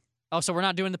excited. Oh, so we're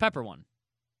not doing the pepper one.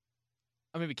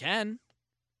 I mean, we can.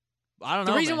 I don't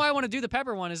know. The reason man. why I want to do the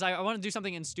pepper one is I want to do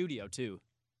something in studio too.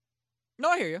 No,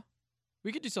 I hear you.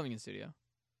 We could do something in studio.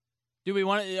 Do we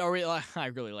want to? I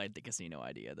really like the casino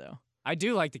idea, though. I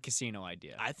do like the casino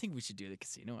idea. I think we should do the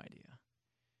casino idea.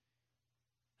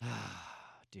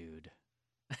 Dude.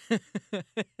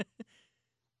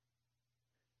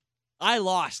 I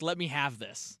lost. Let me have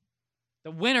this.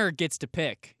 The winner gets to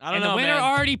pick. I don't and know, the winner man.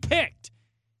 already picked.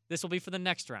 This will be for the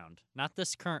next round, not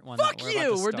this current one. Fuck that we're you. About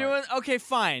to We're start. doing okay.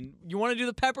 Fine. You want to do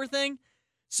the pepper thing?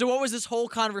 So what was this whole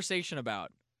conversation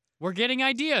about? We're getting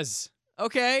ideas.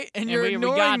 Okay, and And you're we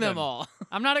ignoring got them them. all.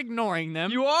 I'm not ignoring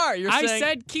them. You are. You're I saying.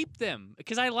 said keep them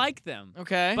because I like them.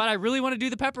 Okay. But I really want to do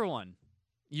the pepper one.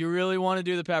 You really want to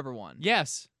do the pepper one?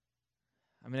 Yes.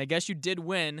 I mean, I guess you did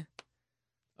win.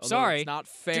 Although Sorry. It's not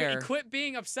fair. Dude, quit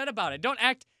being upset about it. Don't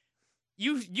act.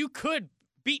 You could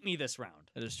beat me this round.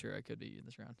 That is true. I could beat you in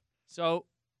this round. So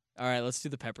All right, let's do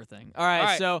the pepper thing. All right, All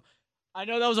right. so I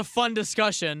know that was a fun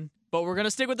discussion, but we're going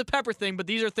to stick with the pepper thing, but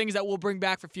these are things that we'll bring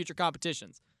back for future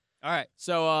competitions. all right.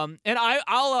 So and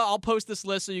I'll post this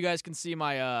list so you guys can see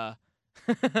my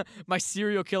my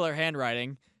serial killer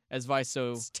handwriting as Vice,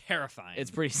 so It's terrifying.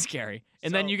 it's pretty scary.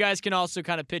 And then So- you guys can also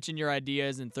kind of pitch in your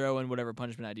ideas and throw in whatever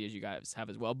punishment ideas you guys have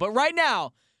as well. But right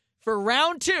now, for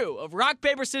round 2 of rock,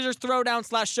 paper, scissors, throwdown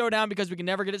 / showdown, because we can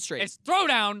never get it straight. It's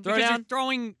throwdown because Throwdown? you're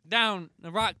throwing down the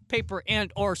rock, paper,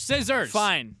 and or scissors.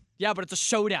 Fine. Yeah, but it's a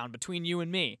showdown between you and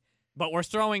me. But we're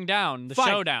throwing down the Fine.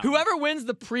 showdown. Whoever wins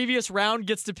the previous round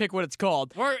gets to pick what it's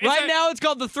called. It's Right a- now, it's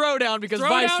called the throwdown because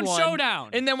Vice Throwdown, won. showdown.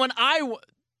 And then when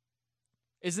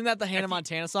isn't that the Hannah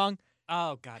Montana song?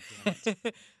 Oh, God damn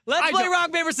it. Let's I play don't-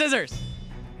 rock, paper, scissors.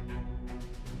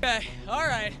 Okay. All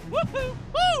right. Woo-hoo.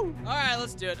 Woo! All right,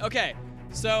 let's do it. Okay.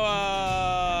 So,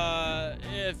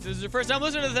 if this is your first time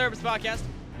listening to the Therapist Podcast,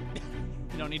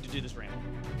 You don't need to do this ramble.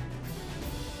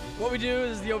 what we do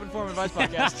is the Open Form Advice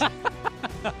Podcast.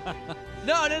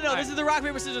 No. This is the rock,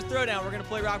 paper, scissors throwdown. We're going to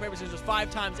play rock, paper, scissors 5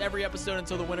 times every episode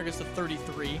until the winner gets to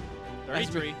 33.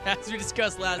 33. As we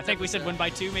discussed last I think we said episode. win by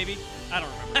 2, maybe. I don't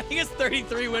remember. I think it's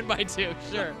 33 win by 2.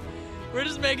 Sure. We're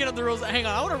just making up the rules. Hang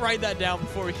on. I want to write that down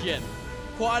before we begin.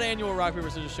 Quad annual rock, paper,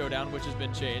 scissors showdown, which has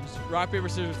been changed. Rock, paper,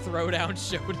 scissors throwdown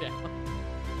showdown.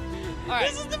 All right.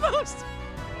 This is the most.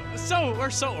 So we're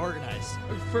so organized.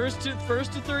 First to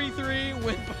 33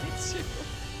 win by 2.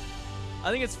 I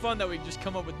think it's fun that we just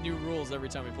come up with new rules every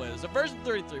time we play this. So first to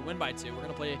 33 win by 2. We're going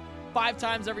to play 5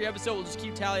 times every episode. We'll just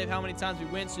keep tally of how many times we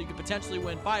win, so you could potentially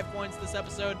win 5 points this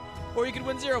episode, or you could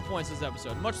win 0 points this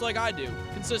episode, much like I do,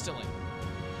 consistently.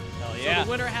 Hell So the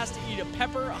winner has to eat a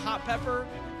pepper, a hot pepper,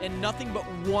 and nothing but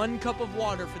 1 cup of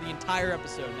water for the entire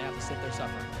episode, and they have to sit there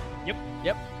suffering.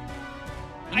 Yep.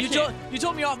 And I you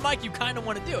told me off mic you kind of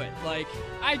want to do it, like,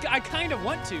 I kind of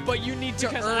want to. but you need to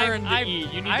Because earn I've- to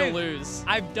eat. You need to I've- lose.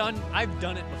 I've done it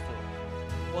before.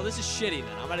 Well, this is shitty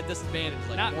then. I'm at a disadvantage,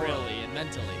 like Not morally really. and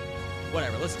mentally.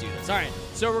 Whatever, let's do this. All right,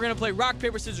 so we're gonna play rock,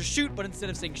 paper, scissors, shoot, but instead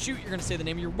of saying shoot, you're gonna say the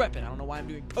name of your weapon. I don't know why I'm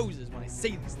doing poses when I say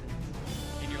these things.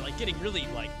 And you're like getting really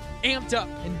like Amped up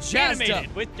and jazzed up.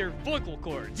 animated with your vocal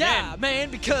cords. Yeah, And man,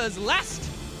 because last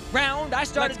round I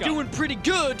started Let's go. doing pretty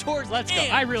good towards let's the go.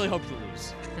 end. I really hope you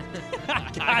lose. I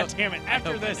God hope- damn it. I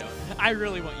After hope I this, don't. I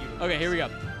really want you to lose. Okay, here we go.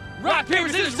 Rock, paper,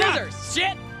 scissors, rock. scissors.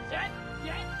 Shit.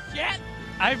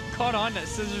 I've caught on that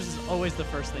scissors is always the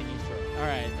first thing you throw. All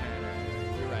right.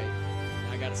 You're right.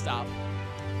 I gotta stop.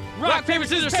 Rock, paper,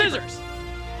 scissors, scissors.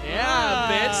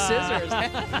 Yeah, bitch,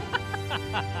 scissors.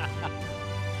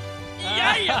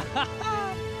 Yeah!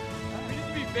 We need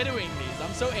to be videoing these.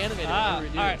 I'm so animated whenever we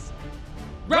do all right. this.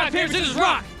 Rock, paper, scissors,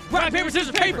 rock! Rock, paper,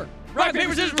 scissors, paper! Rock,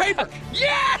 paper, scissors, paper!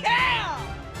 Yeah!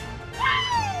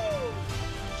 Woo!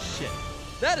 Shit.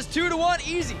 That is 2-1,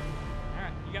 easy. All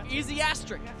right, you got Easy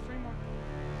asterisk. You got 3 more.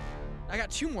 I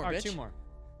got 2 more, All right, bitch. 2 more.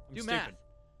 I'm Do stupid. math.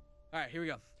 All right, here we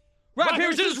go. Rock,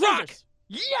 paper, scissors, rock!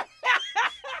 Yeah!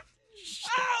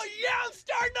 Oh, yeah, I'm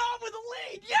starting off with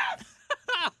a lead. Yes!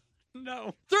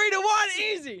 No. 3-1,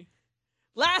 easy.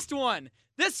 Last one.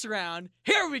 This round.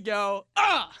 Here we go.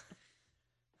 Oh,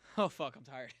 fuck, I'm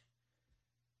tired.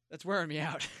 That's wearing me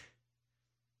out.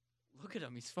 Look at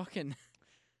him. He's fucking...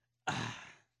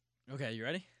 Okay, you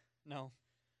ready? No.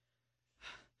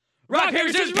 Rock, paper,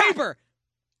 scissors, paper!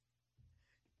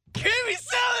 Give me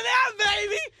some of that,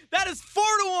 baby! That is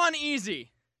 4-1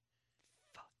 easy.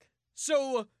 Fuck.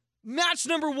 So, match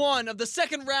number 1 of the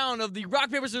second round of the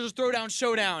Rock, Paper, Scissors Throwdown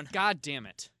Showdown. God damn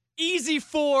it. Easy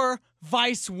 4,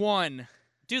 Vice 1.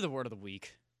 Do the word of the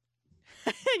week.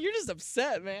 You're just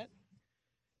upset, man.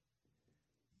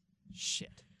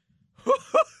 Shit.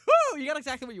 You got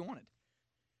exactly what you wanted.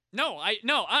 No, I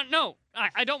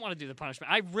don't want to do the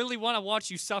punishment. I really want to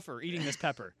watch you suffer eating this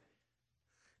pepper.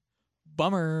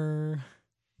 Bummer.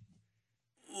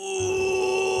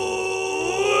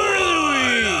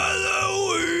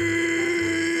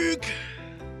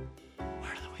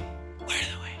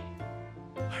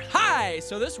 Hi!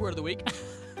 So this word of the week.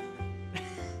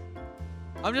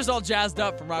 I'm just all jazzed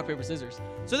up from rock, paper, scissors.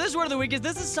 So this word of the week is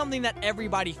this is something that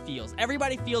everybody feels.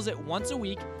 Everybody feels it once a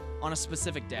week on a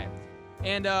specific day.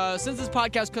 And since this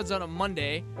podcast comes out on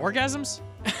Monday, Orgasms?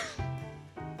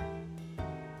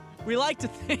 we like to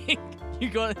think you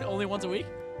go only once a week?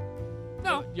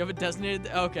 No. You have it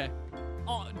designated? Okay.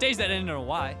 Oh, days that end in a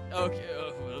Y. Okay.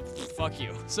 Fuck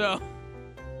you. So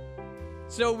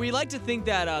we like to think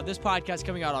that this podcast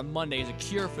coming out on Monday is a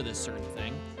cure for this certain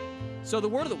thing. So the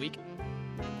word of the week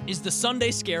is the Sunday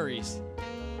Scaries.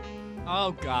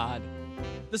 Oh, God.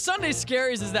 The Sunday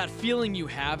Scaries is that feeling you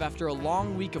have after a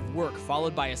long week of work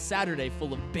followed by a Saturday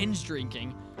full of binge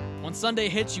drinking. When Sunday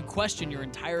hits, you question your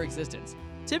entire existence,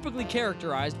 typically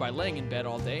characterized by laying in bed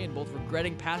all day and both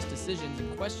regretting past decisions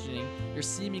and questioning your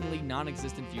seemingly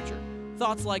non-existent future.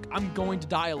 Thoughts like, I'm going to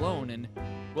die alone, and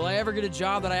will I ever get a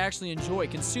job that I actually enjoy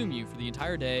consume you for the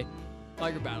entire day while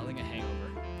you're battling a hangover.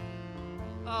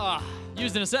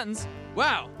 Used in a sentence,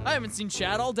 wow, I haven't seen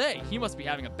Chad all day. He must be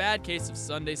having a bad case of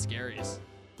Sunday Scaries.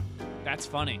 That's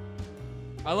funny.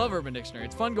 I love Urban Dictionary.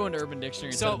 It's fun going to Urban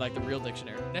Dictionary instead So- of like the real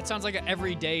dictionary. That sounds like an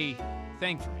everyday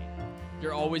thing for me.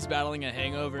 You're always battling a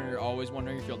hangover and you're always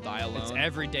wondering if you'll die alone. It's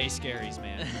everyday scaries,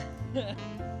 man.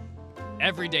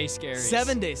 Everyday scaries.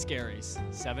 7-day scaries.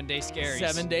 7-day scaries.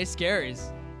 7-day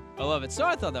scaries. I love it. So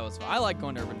I thought that was fun. I like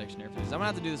going to Urban Dictionary for these. I'm gonna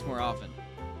have to do this more often.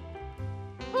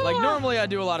 Like normally I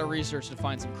do a lot of research to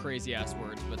find some crazy ass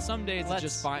words, but some days it's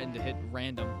just fine to hit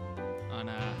random on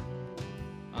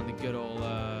the good old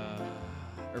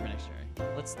Urban Dictionary.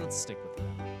 Let's stick with that.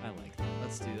 I like that.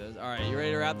 Let's do this. All right, you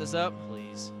ready to wrap this up?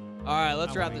 Please. All right,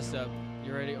 let's I'm wrap ready. this up.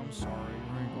 You ready? I'm sorry.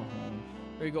 You ready to go home?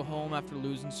 Ready to go home after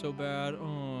losing so bad?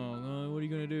 Oh, what are you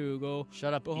gonna do?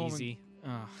 Shut up, Go home and- easy.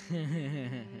 Oh.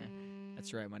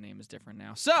 That's right. My name is different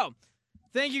now. So,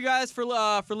 thank you guys for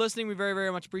listening. We very,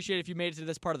 very much appreciate it. If you made it to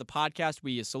this part of the podcast,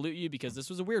 we salute you because this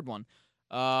was a weird one.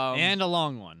 And a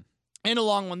long one. And a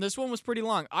long one. This one was pretty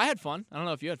long. I had fun. I don't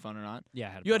know if you had fun or not. Yeah, I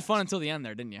had a You had blast. fun until the end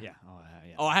there, didn't you? Yeah. Oh,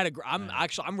 yeah. Oh, I had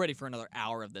I'm ready for another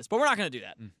hour of this, but we're not gonna do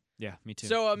that. Yeah, me too.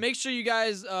 So make sure you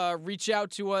guys reach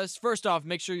out to us. First off,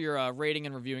 make sure you're rating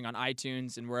and reviewing on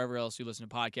iTunes and wherever else you listen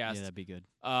to podcasts. yeah, that'd be good.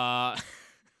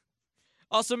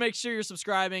 Also, make sure you're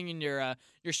subscribing and you're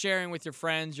sharing with your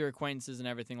friends, your acquaintances, and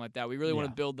everything like that. We really want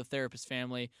to Yeah. build the therapist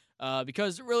family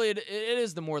because really it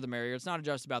is the more the merrier. It's not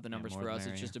just about the numbers more for the us. It's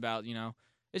merrier. just about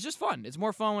it's just fun. It's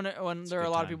more fun when there are a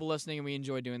good lot of time. people listening, and we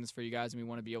enjoy doing this for you guys, and we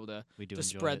want to be able to We do to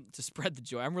enjoy it. spread the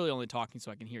joy. I'm really only talking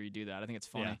so I can hear you do that. I think it's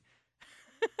funny.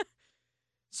 Yeah.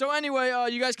 So anyway,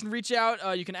 you guys can reach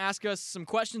out. You can ask us some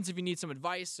questions if you need some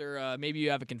advice, or maybe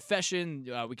you have a confession.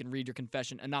 We can read your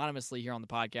confession anonymously here on the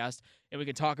podcast, and we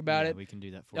can talk about Yeah, it. we can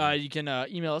do that for you. You can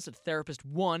email us at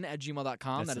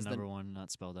therapist1@gmail.com. That's That is the number one, not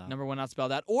spelled out. number one, not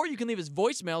spelled out. Or you can leave us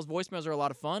voicemails. Voicemails are a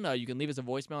lot of fun. You can leave us a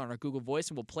voicemail on our Google Voice,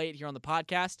 and we'll play it here on the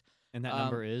podcast. And that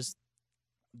number is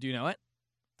Do you know it?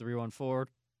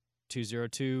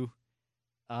 314-202.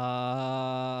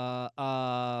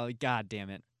 God damn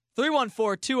it.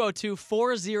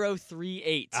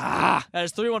 314-202-4038. Ah! That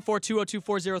is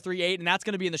 314-202-4038, and that's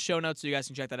going to be in the show notes, so you guys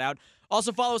can check that out.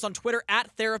 Also, follow us on Twitter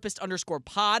at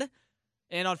 @therapist_pod.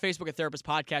 and on Facebook at Therapist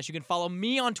Podcast. You can follow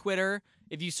me on Twitter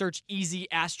if you search Easy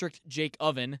 * Jake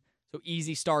Oven, so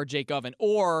Easy * Jake Oven,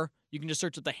 or you can just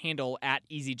search with the handle at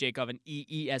Easy Jake Oven,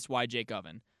 EESY Jake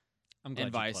Oven. I'm glad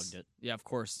And you Vice. plugged it. Yeah, of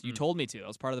course. You told me to. That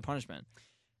was part of the punishment.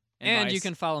 And Vice. you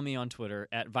can follow me on Twitter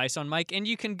at Vice on Mike, and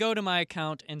you can go to my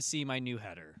account and see my new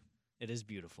header. It is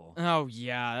beautiful. Oh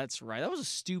yeah, that's right. That was a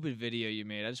stupid video you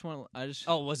made.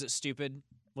 Oh, was it stupid?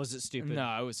 Was it stupid?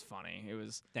 No, it was funny. It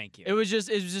was. Thank you. It was just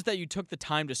that you took the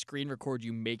time to screen record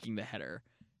you making the header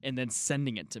and then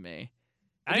sending it to me.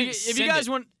 If you guys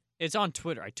want, it's on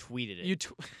Twitter. I tweeted it.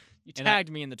 you tagged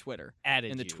me in the Twitter,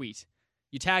 added in the you. tweet.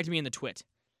 You tagged me in the twit.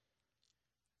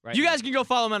 Right You now. guys can go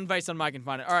follow him on Vice on Mike and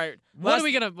find it. All right. What are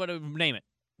we gonna name it?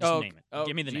 Just name it. Oh,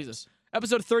 Give me the Jesus. names.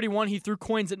 Episode 31, he threw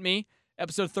coins at me.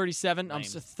 Episode 37, I'm Lame.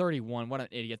 31. What an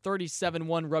idiot.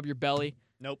 37-1, rub your belly.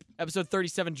 Nope. Episode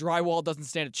 37, drywall doesn't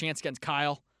stand a chance against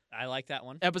Kyle. I like that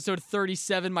one. Episode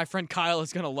 37, my friend Kyle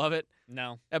is gonna love it.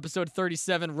 No. Episode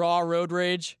 37, raw road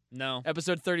rage. No.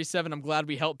 Episode 37, I'm glad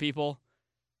we help people.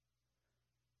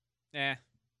 Eh.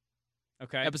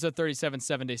 Okay. Episode 37,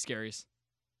 7-day scaries.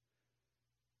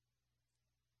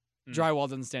 Drywall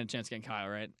doesn't stand a chance against Kyle,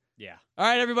 right? Yeah. All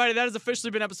right, everybody, that has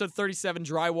officially been episode 37.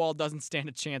 Drywall doesn't stand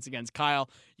a chance against Kyle.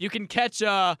 You can catch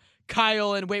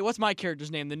Kyle and wait, what's my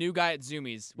character's name? The new guy at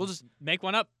Zoomies. We'll just make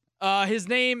one up. his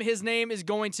name is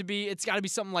going to be, it's got to be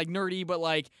something like nerdy, but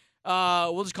like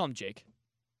we'll just call him Jake.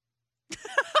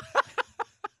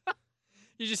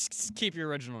 You just keep your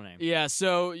original name. Yeah,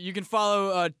 so you can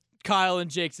follow Kyle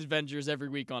and Jake's adventures every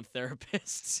week on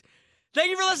Therapists. Thank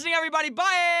you for listening, everybody.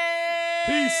 Bye.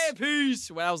 Peace.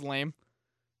 Peace. Well, that was lame.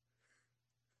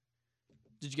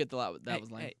 Did you get that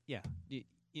was lame? Hey, yeah. You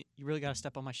really got to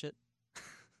step on my shit?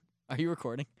 Are you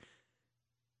recording?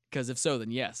 Because if so,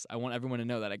 then yes. I want everyone to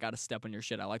know that I got to step on your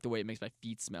shit. I like the way it makes my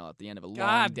feet smell at the end of a long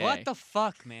God, day. what the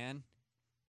fuck, man?